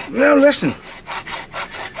 Doug. No, listen.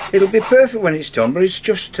 It'll be perfect when it's done, but it's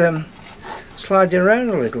just sliding around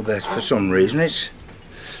a little bit for some reason.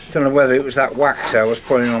 Don't know whether it was that wax I was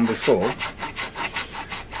putting on before.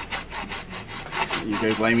 You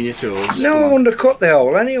go blaming your tools. No, I undercut the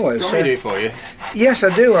hole anyway. Do you want me to do it for you? Yes, I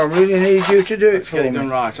do. I really need you to do it for me. Get it done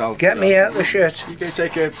right. I'll get me out the shirt. You go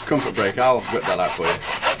take a comfort break. I'll whip that out for you.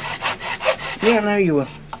 Yeah, no, you will.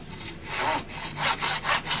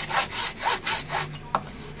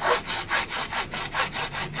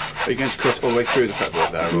 Are you going to cut all the way through the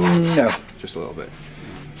fretboard there? Or no. Just a little bit.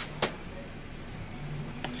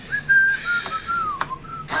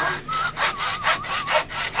 I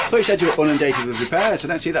thought you said you were inundated with repairs. I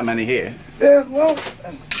don't see that many here. Well,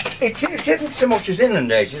 it isn't so much as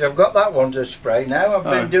inundated. I've got that one to spray now. I've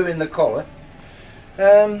been doing the colour.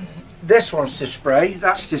 This one's to spray.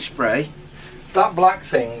 That's to spray. That black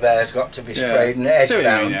thing there's got to be sprayed and edged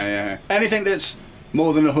down. Yeah. Anything that's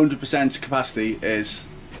more than 100% capacity is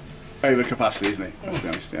over capacity, isn't it? Let's be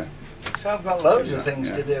honest, yeah. So I've got loads of things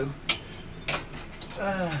to do.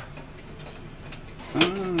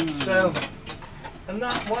 So, and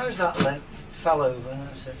that, where's that leg? Fell over,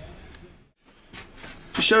 that's it.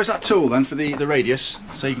 Just show us that tool then for the radius,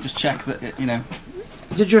 so you can just check that it, you know.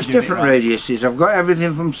 They're just different radiuses. I've got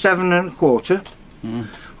everything from 7 1/4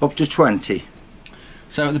 up to 20.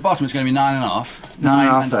 So at the bottom it's going to be 9.5.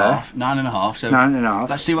 9.5 9.5. So 9.5.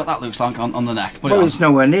 let's see what that looks like on the neck. Well, it's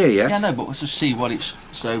nowhere near yet. Yeah, no, but let's just see what it's,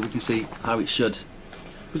 so we can see how it should.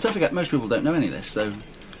 Because don't forget, most people don't know any of this, so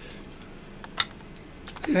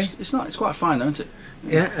it's quite fine, though, isn't it?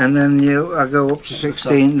 Yeah, and then I go up to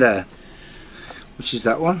 16 there, which is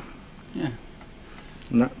that one. Yeah.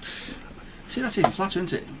 And that's. See, that's even flatter,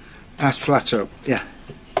 isn't it? That's flat up. Yeah.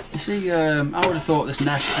 You see, I would have thought this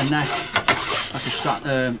neck, like a Strat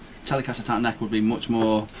Telecaster type neck, would be much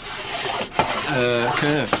more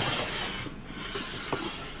curved.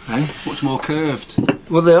 Eh? Much more curved.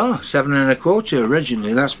 Well, they are 7 1/4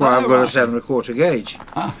 originally. That's why I've got a 7 1/4 gauge.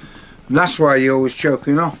 Ah. And that's why you're always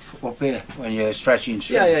choking off up here when you're stretching.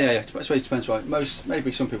 Yeah. I suppose it depends. Right.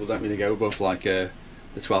 Maybe some people don't really go above like the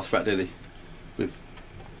 12th fret, do they? With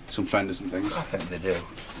some fenders and things. I think they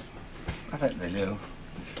do.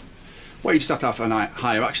 Well, you just have to have a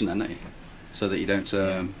higher action then, don't you? So that you don't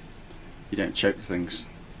choke things.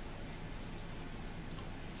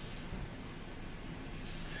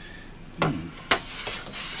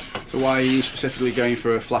 So why are you specifically going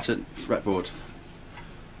for a flattened fretboard?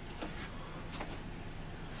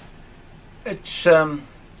 It's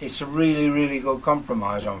a really good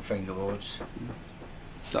compromise on fingerboards.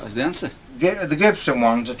 That is the answer. The Gibson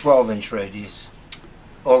one's a 12-inch radius,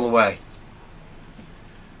 all the way.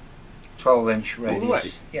 12-inch radius. All the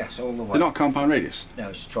way? Yes, all the way. They're not compound radius? No,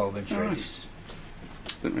 it's 12-inch All radius.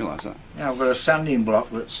 Right. Didn't realise that. Now I've got a sanding block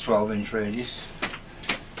that's 12-inch radius.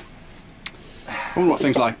 I wonder what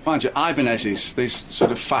things like, mind you, Ibanez's, these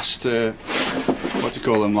sort of fast, what do you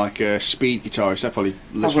call them, like speed guitarists, they're probably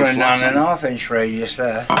I've got a literally flat. 9.5-inch radius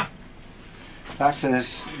there. That's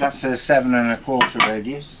a 7 1/4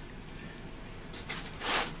 radius.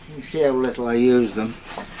 You can see how little I use them.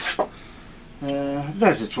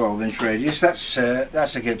 There's a 12-inch radius. That's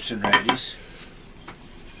a Gibson radius.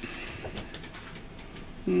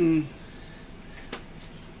 Do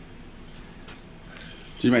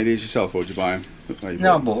you make these yourself or do you buy them?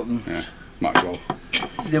 No, I bought them. Yeah, might as well.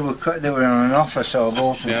 They were on an offer, so I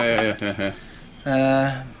bought them.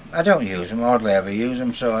 Yeah. I don't use them. Hardly ever use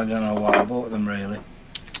them, so I don't know why I bought them really.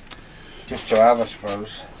 Just to have, I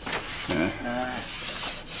suppose. Yeah.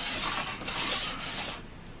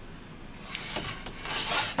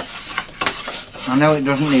 I know it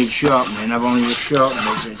doesn't need sharpening. I've only just sharpened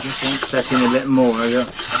it. So it just wants setting a bit more.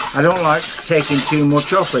 I don't like taking too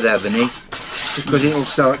much off with ebony because it'll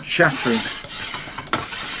start chattering.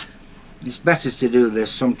 It's better to do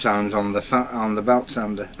this sometimes on the belt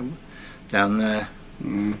sander down there.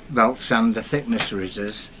 Belt sander thicknesser it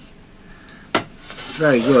is.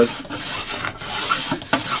 Very good.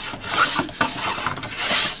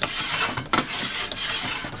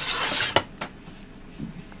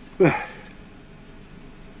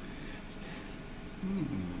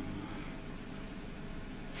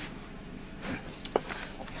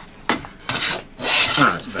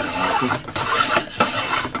 That's better like it.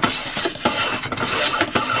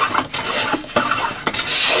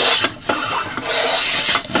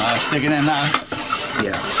 Sticking in now.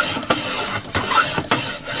 Yeah.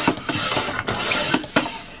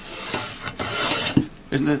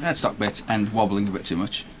 Isn't the headstock bit and wobbling a bit too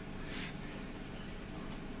much?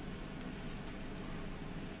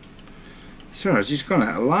 Sorry, it's gone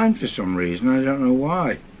out of line for some reason. I don't know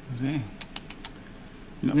why. Yeah.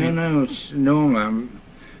 No, it's normal.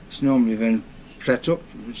 It's normally been set up.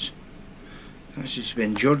 It's just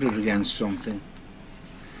been judged against something.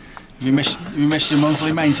 You miss your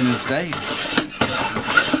monthly maintenance day.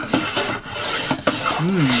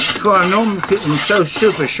 I normally keep them so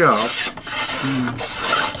super sharp.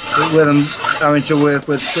 With them having to work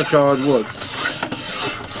with such hard woods.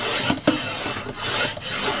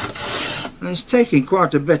 And it's taking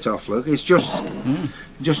quite a bit off, look. It's just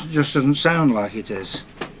just doesn't sound like it is.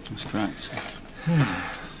 That's correct.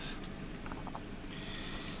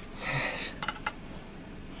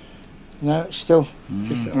 No, it's still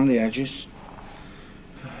just on the edges.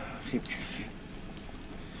 Keep checking.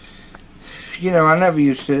 You know, I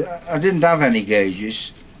didn't have any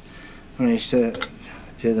gauges when I used to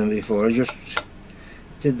do them before. I just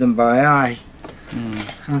did them by eye.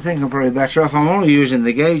 I think I'm probably better off. I'm only using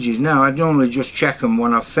the gauges now. I normally just check them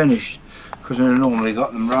when I've finished because I normally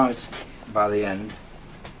got them right by the end.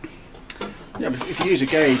 Yeah, but if you use a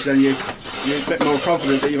gauge, then you're a bit more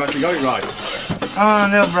confident that you've actually got it right. Oh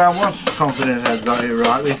no, but I was confident I'd got it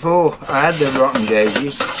right before I had the rotten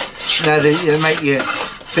gauges. Now they make you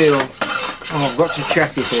feel, oh, I've got to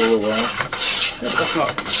check it all the while. Yeah, but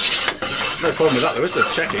there's no problem with that though, is there?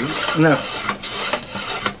 Checking. No.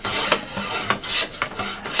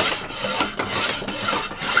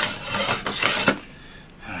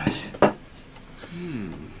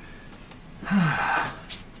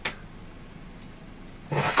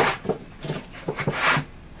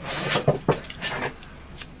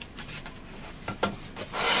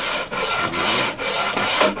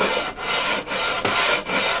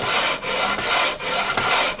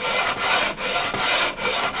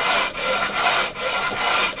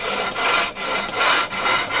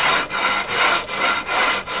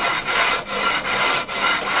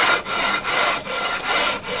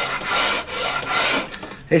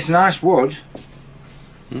 It's nice wood.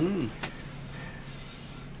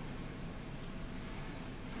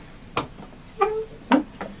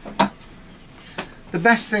 The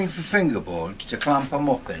best thing for fingerboards to clamp them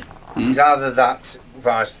up in is either that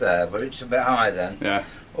vice there, but it's a bit high then, Yeah.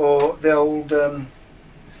 or the old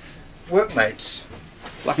workmates.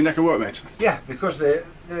 Black & Decker workmate. Yeah, because they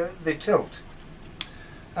tilt.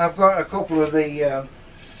 I've got a couple of the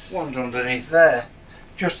ones underneath there.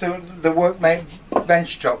 Just the workmate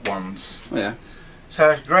bench top ones. Oh yeah.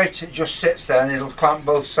 So it's great, it just sits there and it'll clamp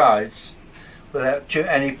both sides without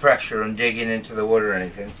any pressure and digging into the wood or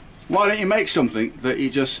anything. Why don't you make something that you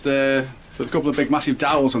just with a couple of big massive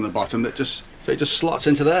dowels on the bottom that just so it just slots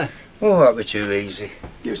into there? Oh, that'd be too easy.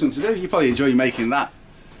 Give it something to do. You probably enjoy making that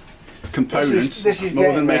component this is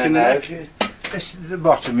more than making the now. neck. This is the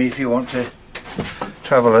bottom if you want to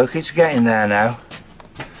have a look. It's getting there now,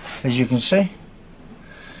 as you can see.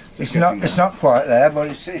 It's not quite there,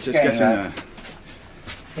 but it's getting there.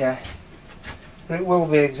 Yeah, but it will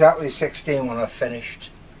be exactly 16 when I've finished.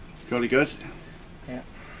 Really good. Yeah.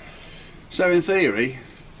 So in theory,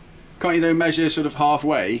 can't you measure sort of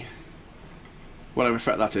halfway, whatever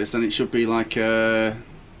fret that is? Then it should be like.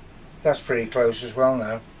 That's pretty close as well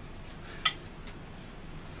now.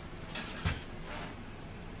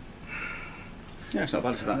 Yeah, it's not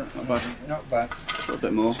bad, is that? Not bad. Not bad. A little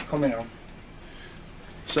bit more. It's coming on.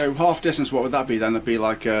 So half distance, what would that be then? It'd be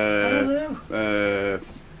like 13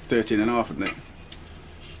 and a half, wouldn't it?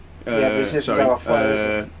 Yeah, but it's sorry,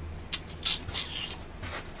 halfway,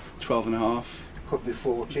 12 and a half. Could be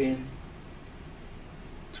 14.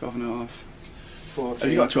 12 and a half. 14.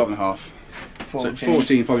 Have you got 12 and a half? 14. So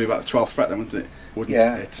 14 probably about the 12th fret then, wouldn't it? Wouldn't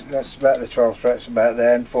it? That's about the 12th fret's about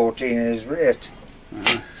there, and 14 is it.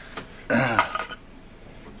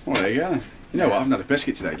 Well, there you go. You know what? I haven't had a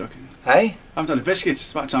biscuit today, Doc. Hey? I haven't had a biscuit.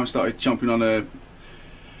 It's about time I started chomping on a.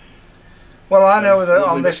 Well, I know that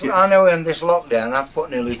on this. Biscuit. I know in this lockdown, I've put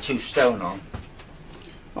nearly 2 stone on.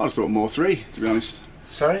 I'd have thought more 3, to be honest.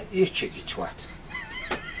 Sorry, you cheeky twat.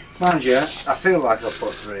 Mind you, I feel like I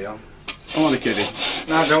put 3 on. I'm only kidding.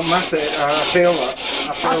 No, it don't matter. I feel that.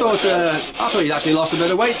 I thought you'd actually lost a bit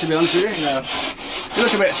of weight, to be honest with you. No. You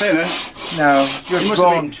look a bit thinner. No, just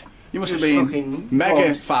gaunt. You must have been mega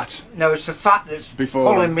gaunt. fat. No, it's the fat that's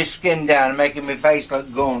pulling my skin down and making my face look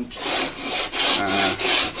gaunt.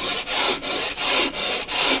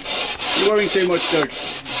 You're worrying too much, Doug.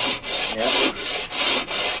 Yeah.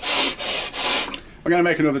 I'm going to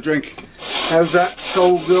make another drink. How's that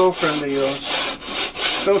cold girlfriend of yours?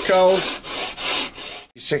 Still cold.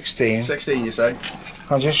 16. 16, you say?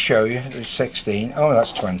 I'll just show you. It's 16. Oh,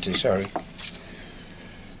 that's 20. Sorry.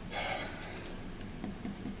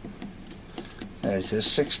 There it is.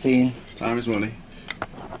 16. Time is money.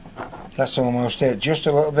 That's almost it. Just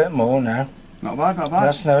a little bit more now. Not bad, not bad.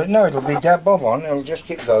 That's no, it'll be dead bob on. It'll just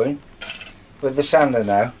keep going with the sander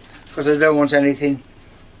now, because I don't want anything.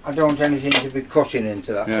 I don't want anything to be cutting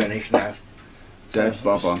into that finish now. Dead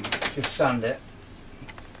bob on. Just sand it.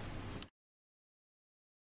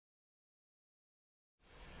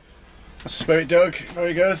 That's the spirit, Doug.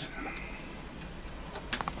 Very good.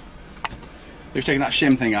 You've taken that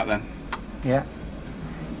shim thing out then? Yeah.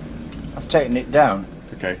 I've taken it down.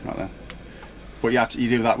 Okay, not then. But you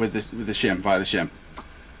do that with the shim, via the shim.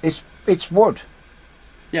 It's wood.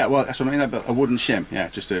 Yeah, well that's what I mean. But a wooden shim, yeah,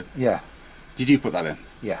 just to. Yeah. Did you put that in?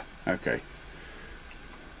 Yeah. Okay.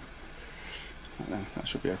 Right then, that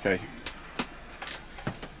should be okay.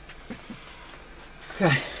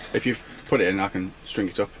 Okay. If you've put it in, I can string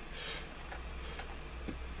it up.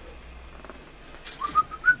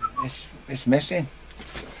 It's missing.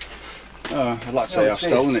 Oh, I'd like to say I've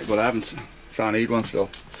stolen it, but I haven't. So I need one still.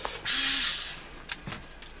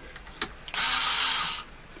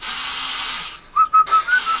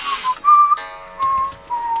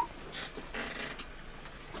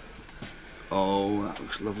 Oh, that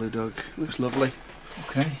looks lovely, Doug. Looks lovely.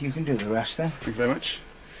 Okay, you can do the rest then. Thank you very much.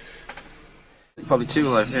 Probably 2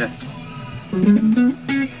 low, yeah.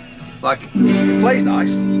 Like, it plays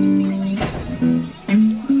nice.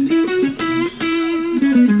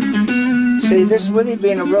 See, this with it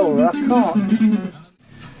being a roller, I can't.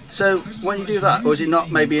 So, when you do that, or is it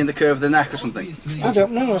not maybe in the curve of the neck or something? I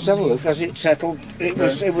don't know, let's have a look. As it settled, it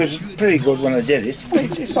was pretty good when I did it.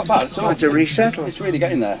 It's not bad at all. I had to resettle. It's really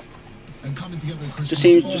getting there. Just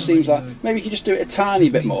seems like maybe you could just do it a tiny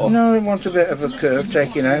bit more. No, it wants a bit of a curve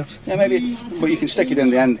taking out. Yeah, maybe. But you can stick it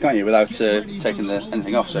in the end, can't you, without taking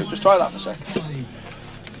anything off? So just try that for a second.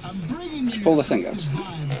 Just pull the thing out.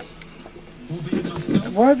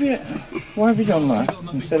 Why have you done that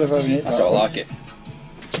instead of having it? That's how I like it.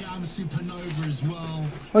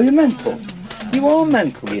 Oh, you're mental. You are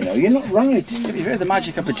mental, you know. You're not right. You've heard the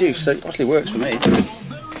magic I produce, so it obviously works for me.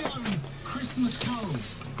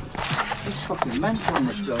 It's fucking mental on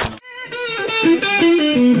this going.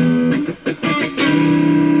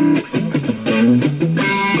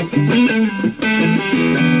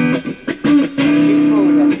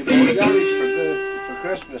 For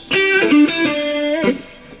Christmas.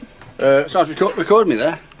 Someone's recording me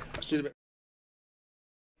there. Let's do a bit.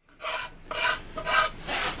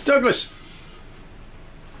 Douglas,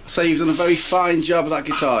 I say you've done a very fine job of that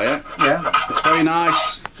guitar, yeah? Yeah. It's very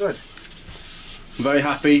nice. Good. Very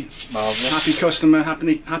happy. Marvellous. Happy customer,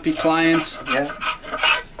 happy client. Yeah.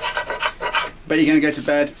 Bet you're going to go to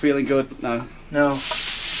bed feeling good? No. No.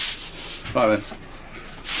 Right then.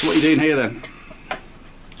 So what are you doing here then?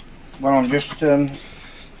 Well, I'm just,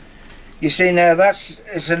 you see now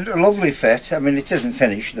it's a lovely fit. I mean, it isn't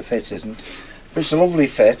finished, the fit isn't. But it's a lovely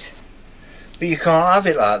fit. But you can't have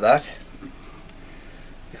it like that.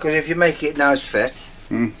 Because if you make it nice fit,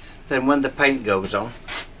 then when the paint goes on...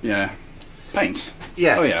 Yeah. Paints?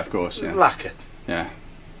 Yeah. Oh yeah, of course, yeah. Lacquer. Yeah.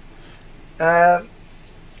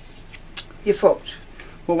 You're fucked.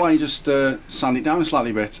 Well, why don't you just sand it down a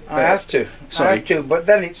slightly bit? I have to. Sorry. I have to, but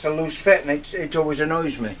then it's a loose fit and it always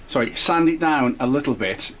annoys me. Sorry, sand it down a little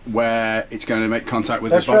bit where it's going to make contact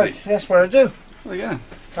with the body. Right. That's what I do. Well, yeah.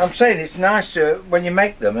 I'm saying it's nice when you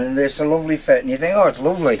make them and it's a lovely fit and you think, oh, it's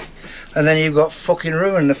lovely. And then you've got fucking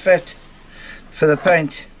ruined the fit for the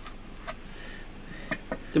paint.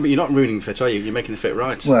 Yeah, but you're not ruining the fit, are you? You're making the fit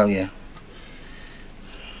right. Well, yeah.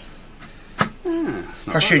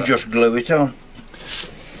 I should just glue it on.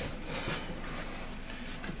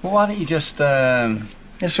 Well, why don't you just...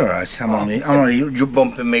 It's alright, I'm only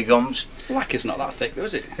bumping me gums. Lacquer's not that thick though,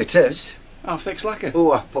 is it? It is. How thick's lacquer?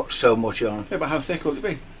 Oh, I put so much on. Yeah, but how thick will it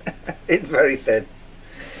be? It's very thin.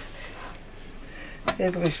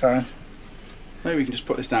 It'll be fine. Maybe we can just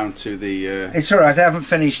put this down to the... It's alright, I haven't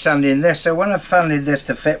finished sanding this, so when I've sanded this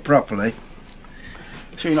to fit properly...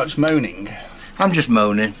 So you're not just moaning? I'm just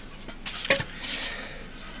moaning.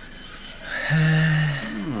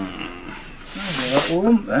 There's a little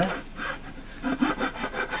lump there.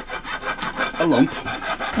 A lump?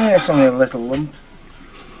 Yeah, it's only a little lump.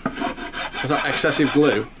 Is that excessive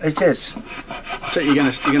glue? It is. So you're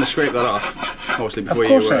gonna scrape that off, obviously, before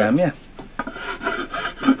you... Of course I am, yeah.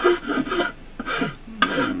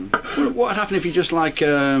 What would happen if you just like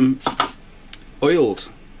oiled,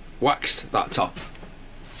 waxed that top?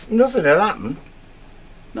 Nothing will happen.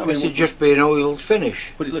 No, I mean, It'd just be an oiled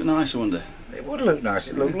finish. would it look nice, I wonder? It would look nice,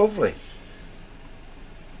 it'd look lovely.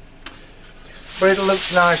 But it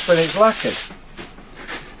looks nice when it's lacquered.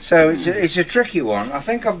 So it's a tricky one. I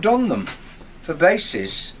think I've done them for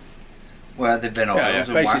bases where they've been oiled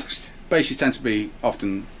and waxed. Bases tend to be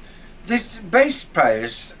often... The bass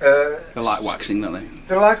players... they like waxing, don't they?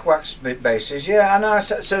 They like waxed bases, yeah, and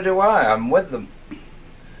so do I. I'm with them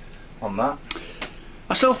on that.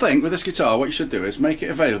 I still think with this guitar what you should do is make it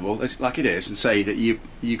available like it is and say that you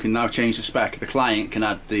can now change the spec. The client can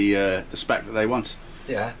add the spec that they want.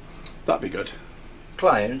 Yeah. That'd be good.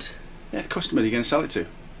 Client? Yeah, the customer you're going to sell it to.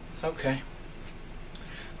 Okay.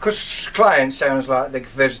 Because client sounds like they're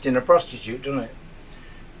visiting a prostitute, doesn't it?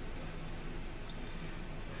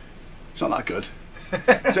 It's not that good.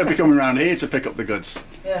 They'll be coming around here to pick up the goods.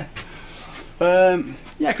 Yeah.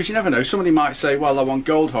 Yeah, because you never know. Somebody might say, well, I want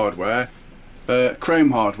gold hardware,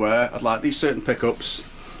 chrome hardware, I'd like these certain pickups,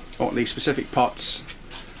 I want these specific pots.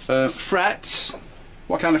 Frets,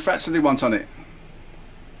 what kind of frets do they want on it?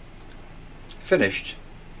 Finished?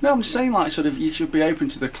 No, I'm just saying, like, sort of, you should be open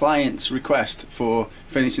to the client's request for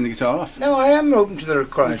finishing the guitar off. No, I am open to the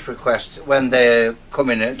client's request when they're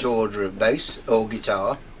coming in to order a bass or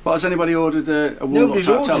guitar. Well, has anybody ordered a Walnut Nobody's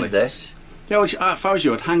Telecaster? ordered this. Yeah, well, if I was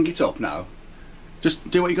you, I'd hang it up now. Just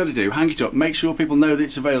do what you got to do, hang it up, make sure people know that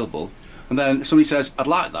it's available, and then if somebody says, I'd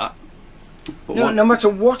like that. But No matter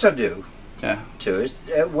what I do to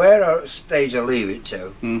it, where stage I leave it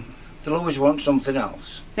to, they'll always want something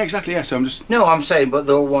else. Yeah, exactly, yeah, so I'm just... No, I'm saying, but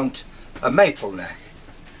they'll want a maple neck.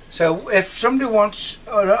 So if somebody wants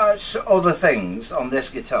other things on this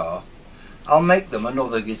guitar, I'll make them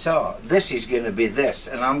another guitar. This is going to be this,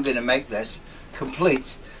 and I'm going to make this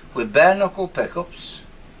complete with bare knuckle pickups.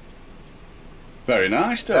 Very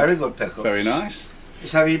nice, Doug. Very good pickups. Very nice.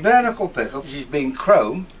 It's having bare knuckle pickups, it's being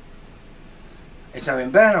chrome. It's having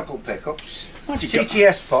bare knuckle pickups,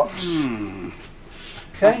 CTS pots.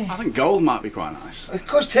 Okay. I think gold might be quite nice. Of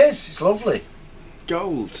course it is, it's lovely.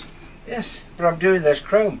 Gold. Yes, but I'm doing this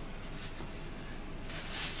chrome.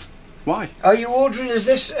 Why? Are you ordering, is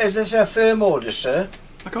this a firm order, sir?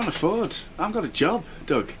 I can't afford. I've got a job,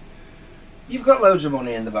 Doug. You've got loads of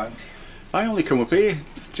money in the bank. I only come up here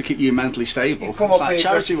to keep you mentally stable. You come it's up like here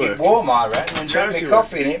charity to work. keep warm, I reckon, and drink Charity me work.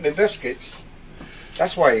 coffee and eat me biscuits.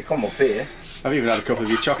 That's why you come up here. I've even had a couple of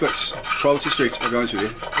your chocolates. Quality Street, I'll be honest with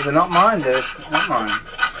you. But they're not mine, they're not mine.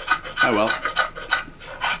 Oh well.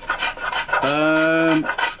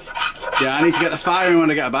 Yeah, I need to get the firing when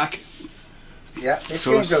I get back. Yeah, it's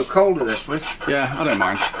going to go colder this week. Yeah, I don't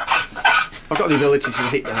mind. I've got the ability to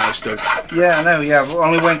heat the house, Doug. Yeah, I know, yeah, but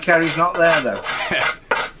only when Carrie's not there, though.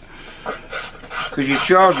 Because you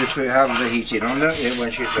charge her for having the heating on, don't you,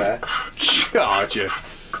 when she's there? Charge her.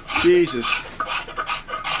 Jesus.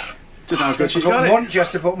 Just how good she's got it. She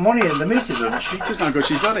has to put money in the meter, doesn't she? Just how good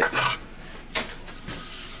she's got it.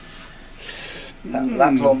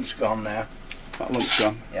 That lump's gone now. That lump's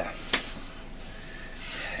gone. Yeah.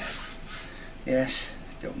 Yes,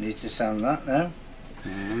 don't need to sand that now.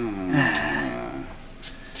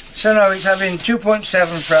 So now it's having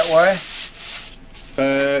 2.7 fret wire.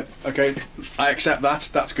 Okay, I accept that.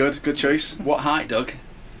 That's good. Good choice. What height, Doug?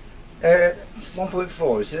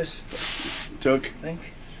 1.4 is this, Doug. I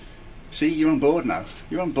think. See, you're on board now.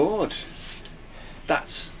 You're on board.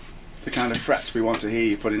 That's the kind of frets we want to hear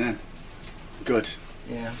you putting in. Good.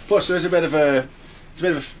 Yeah. Plus, there's a bit of a.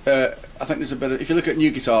 I think there's a bit of. If you look at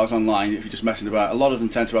new guitars online, if you're just messing about, a lot of them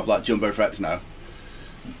tend to have like jumbo frets now.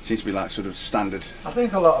 Seems to be like sort of standard. I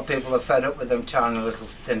think a lot of people are fed up with them tiny little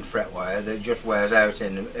thin fret wire that just wears out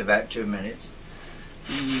in about 2 minutes.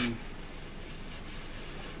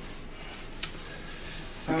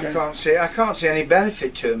 Okay. I can't see any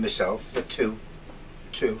benefit to it myself. The two.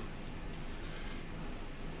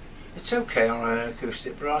 It's okay on an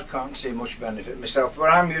acoustic, but I can't see much benefit myself.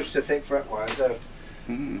 But I'm used to thick fret wire, so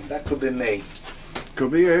that could be me.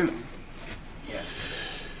 Could be you. Yeah.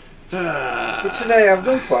 But today I've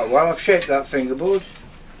done quite well. I've shaped that fingerboard.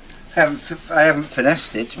 I haven't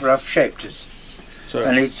finessed it, but I've shaped it. So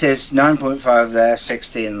And it says 9.5 there,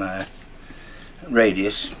 16 there.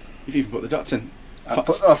 Radius. You've even put the dots in. I'll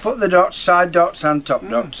put the dots, side dots and top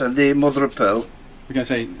dots, and the mother of pearl. We're going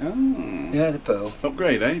to say, oh. Yeah, the pearl.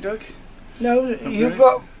 Upgrade, eh, Doug? No, you've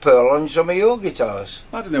got pearl on some of your guitars.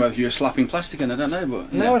 I don't know whether you're slapping plastic in, I don't know,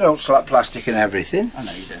 but... No, I don't slap plastic in everything. I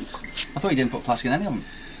know you don't. I thought you didn't put plastic in any of them.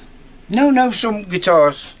 No, some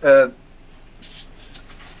guitars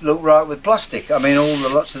look right with plastic. I mean,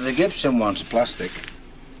 lots of the Gibson ones are plastic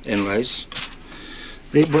inlays.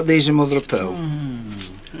 But these are mother of pearl.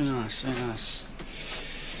 Very nice, very nice.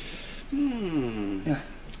 Yeah.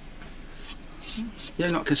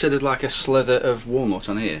 You're not considered like a slither of walnut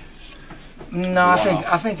on here? No, Wow.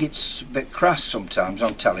 I think it's a bit crass sometimes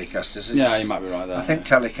on Telecasters. Yeah, you might be right there. I think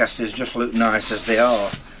Telecasters just look nice as they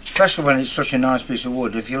are, especially when it's such a nice piece of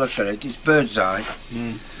wood. If you look at it, it's bird's eye,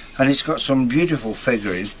 and it's got some beautiful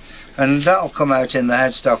figuring, and that'll come out in the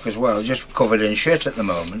headstock as well, just covered in shit at the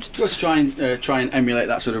moment. You've got to try and emulate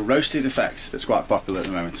that sort of roasted effect that's quite popular at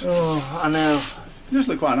the moment. Oh, I know. It does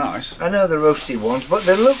look quite nice. I know the roasty ones, but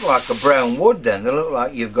they look like a brown wood then. They look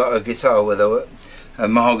like you've got a guitar with a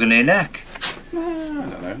mahogany neck. I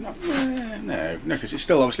don't know. No, because it's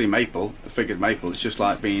still obviously maple, a figured maple. It's just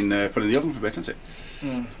like being put in the oven for a bit, isn't it?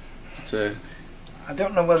 But, I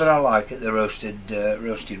don't know whether I like it, the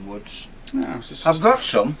roasted woods. no, it's just, I've got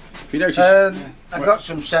some. if you notice, I got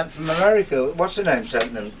some sent from America. What's the name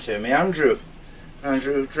sent them to me? Andrew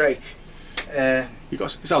Drake. you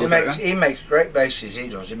got. It's all about He makes great basses. He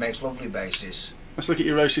does. He makes lovely basses. Let's look at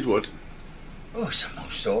your roasted wood Oh, it's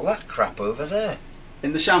amongst all that crap over there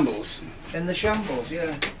in the Shambles. in the Shambles.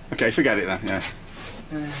 Yeah. Okay, forget it then.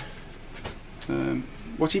 Yeah.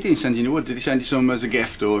 What's he doing? Sending you wood? Did he send you some as a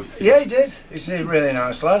gift or? Yeah, he did. He's a really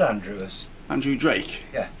nice lad, Andrew is. Andrew Drake.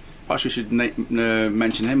 Yeah. Perhaps we should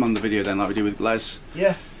mention him on the video then, like we do with Les.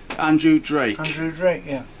 Yeah. Andrew Drake. Andrew Drake.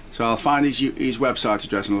 Yeah. So I'll find his website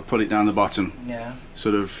address and I'll put it down the bottom. Yeah.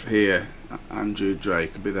 Sort of here. Andrew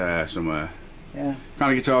Drake will be there somewhere. Yeah. What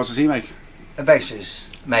kind of guitars does he make? Basses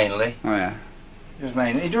mainly. Oh yeah.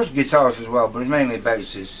 He does guitars as well, but it's mainly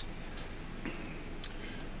basses.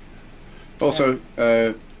 Also,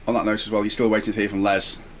 on that note as well, you're still waiting to hear from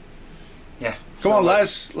Les. Yeah. Come on,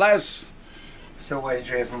 Les. Still waiting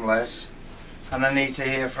to hear from Les, and I need to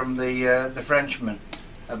hear from the Frenchman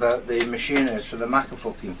about the machiners for the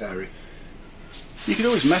Macafucking ferry. You could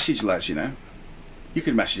always message Les, you know. You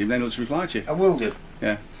could message him, then he'll just reply to you. I will do.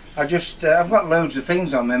 Yeah. I've got loads of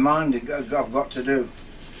things on my mind I've got to do,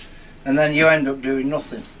 and then you end up doing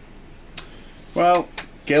nothing. Well,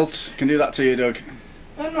 guilt can do that to you, Doug.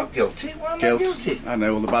 I'm not guilty. Why am I Guilt. guilty? I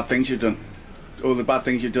know all the bad things you've done. All the bad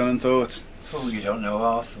things you've done and thought. Oh, you don't know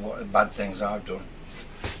half what the bad things I've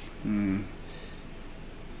done.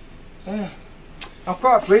 Yeah. I'm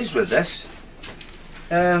quite pleased with this.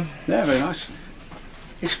 Yeah, very nice.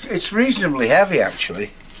 It's reasonably heavy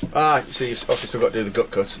actually. Ah, so you've obviously still got to do the gut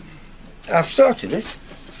cut. I've started it.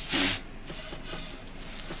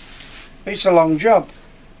 It's a long job.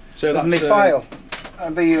 So With that's my file.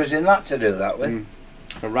 I'll be using that to do that with.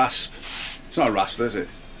 a rasp. It's not a rasp, is it?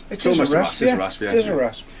 It's almost a rasp. It's a rasp, yeah. It is a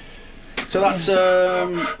rasp. So that's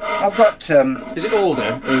I've got. is it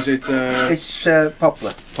alder or is it It's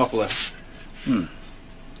poplar. poplar?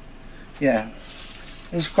 Yeah.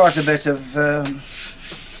 There's quite a bit of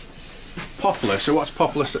Poplar. So what's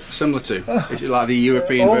poplar similar to? Is it like the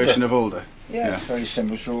European Alder. version of alder? Yeah, it's very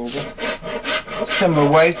similar to alder. Similar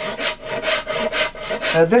weight.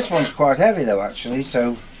 This one's quite heavy though, actually,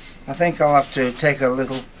 so I think I'll have to take a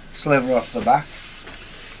little sliver off the back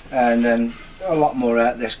and then a lot more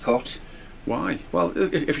out this cut. Why? Well,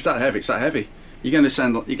 if it's that heavy, it's that heavy. You're going to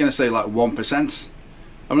say like 1%.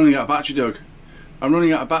 I'm running out of battery, Doug. I'm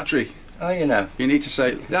running out of battery. Oh, you know. You need to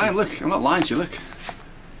say, yeah, look, I'm not lying to you, look.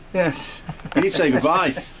 Yes. You need to say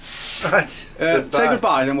goodbye. Right. Say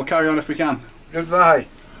goodbye, then we'll carry on if we can. Goodbye.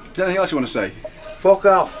 Is there anything else you want to say? Fuck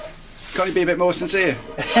off. Can't you be a bit more sincere?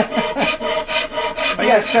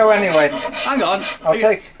 Yes, so anyway, Hang on. I'll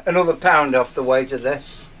take another pound off the weight of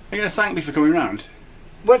this. Are you going to thank me for coming round?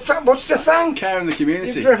 What's the thank? Care in the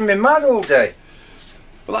community. You've driven me mad all day.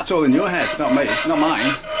 Well, that's all in your head, not me, not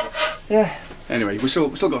mine. Yeah. Anyway, we still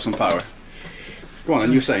got some power. Go on,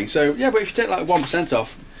 then, you were saying. So, yeah, but if you take like 1%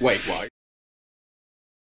 off weight-wise,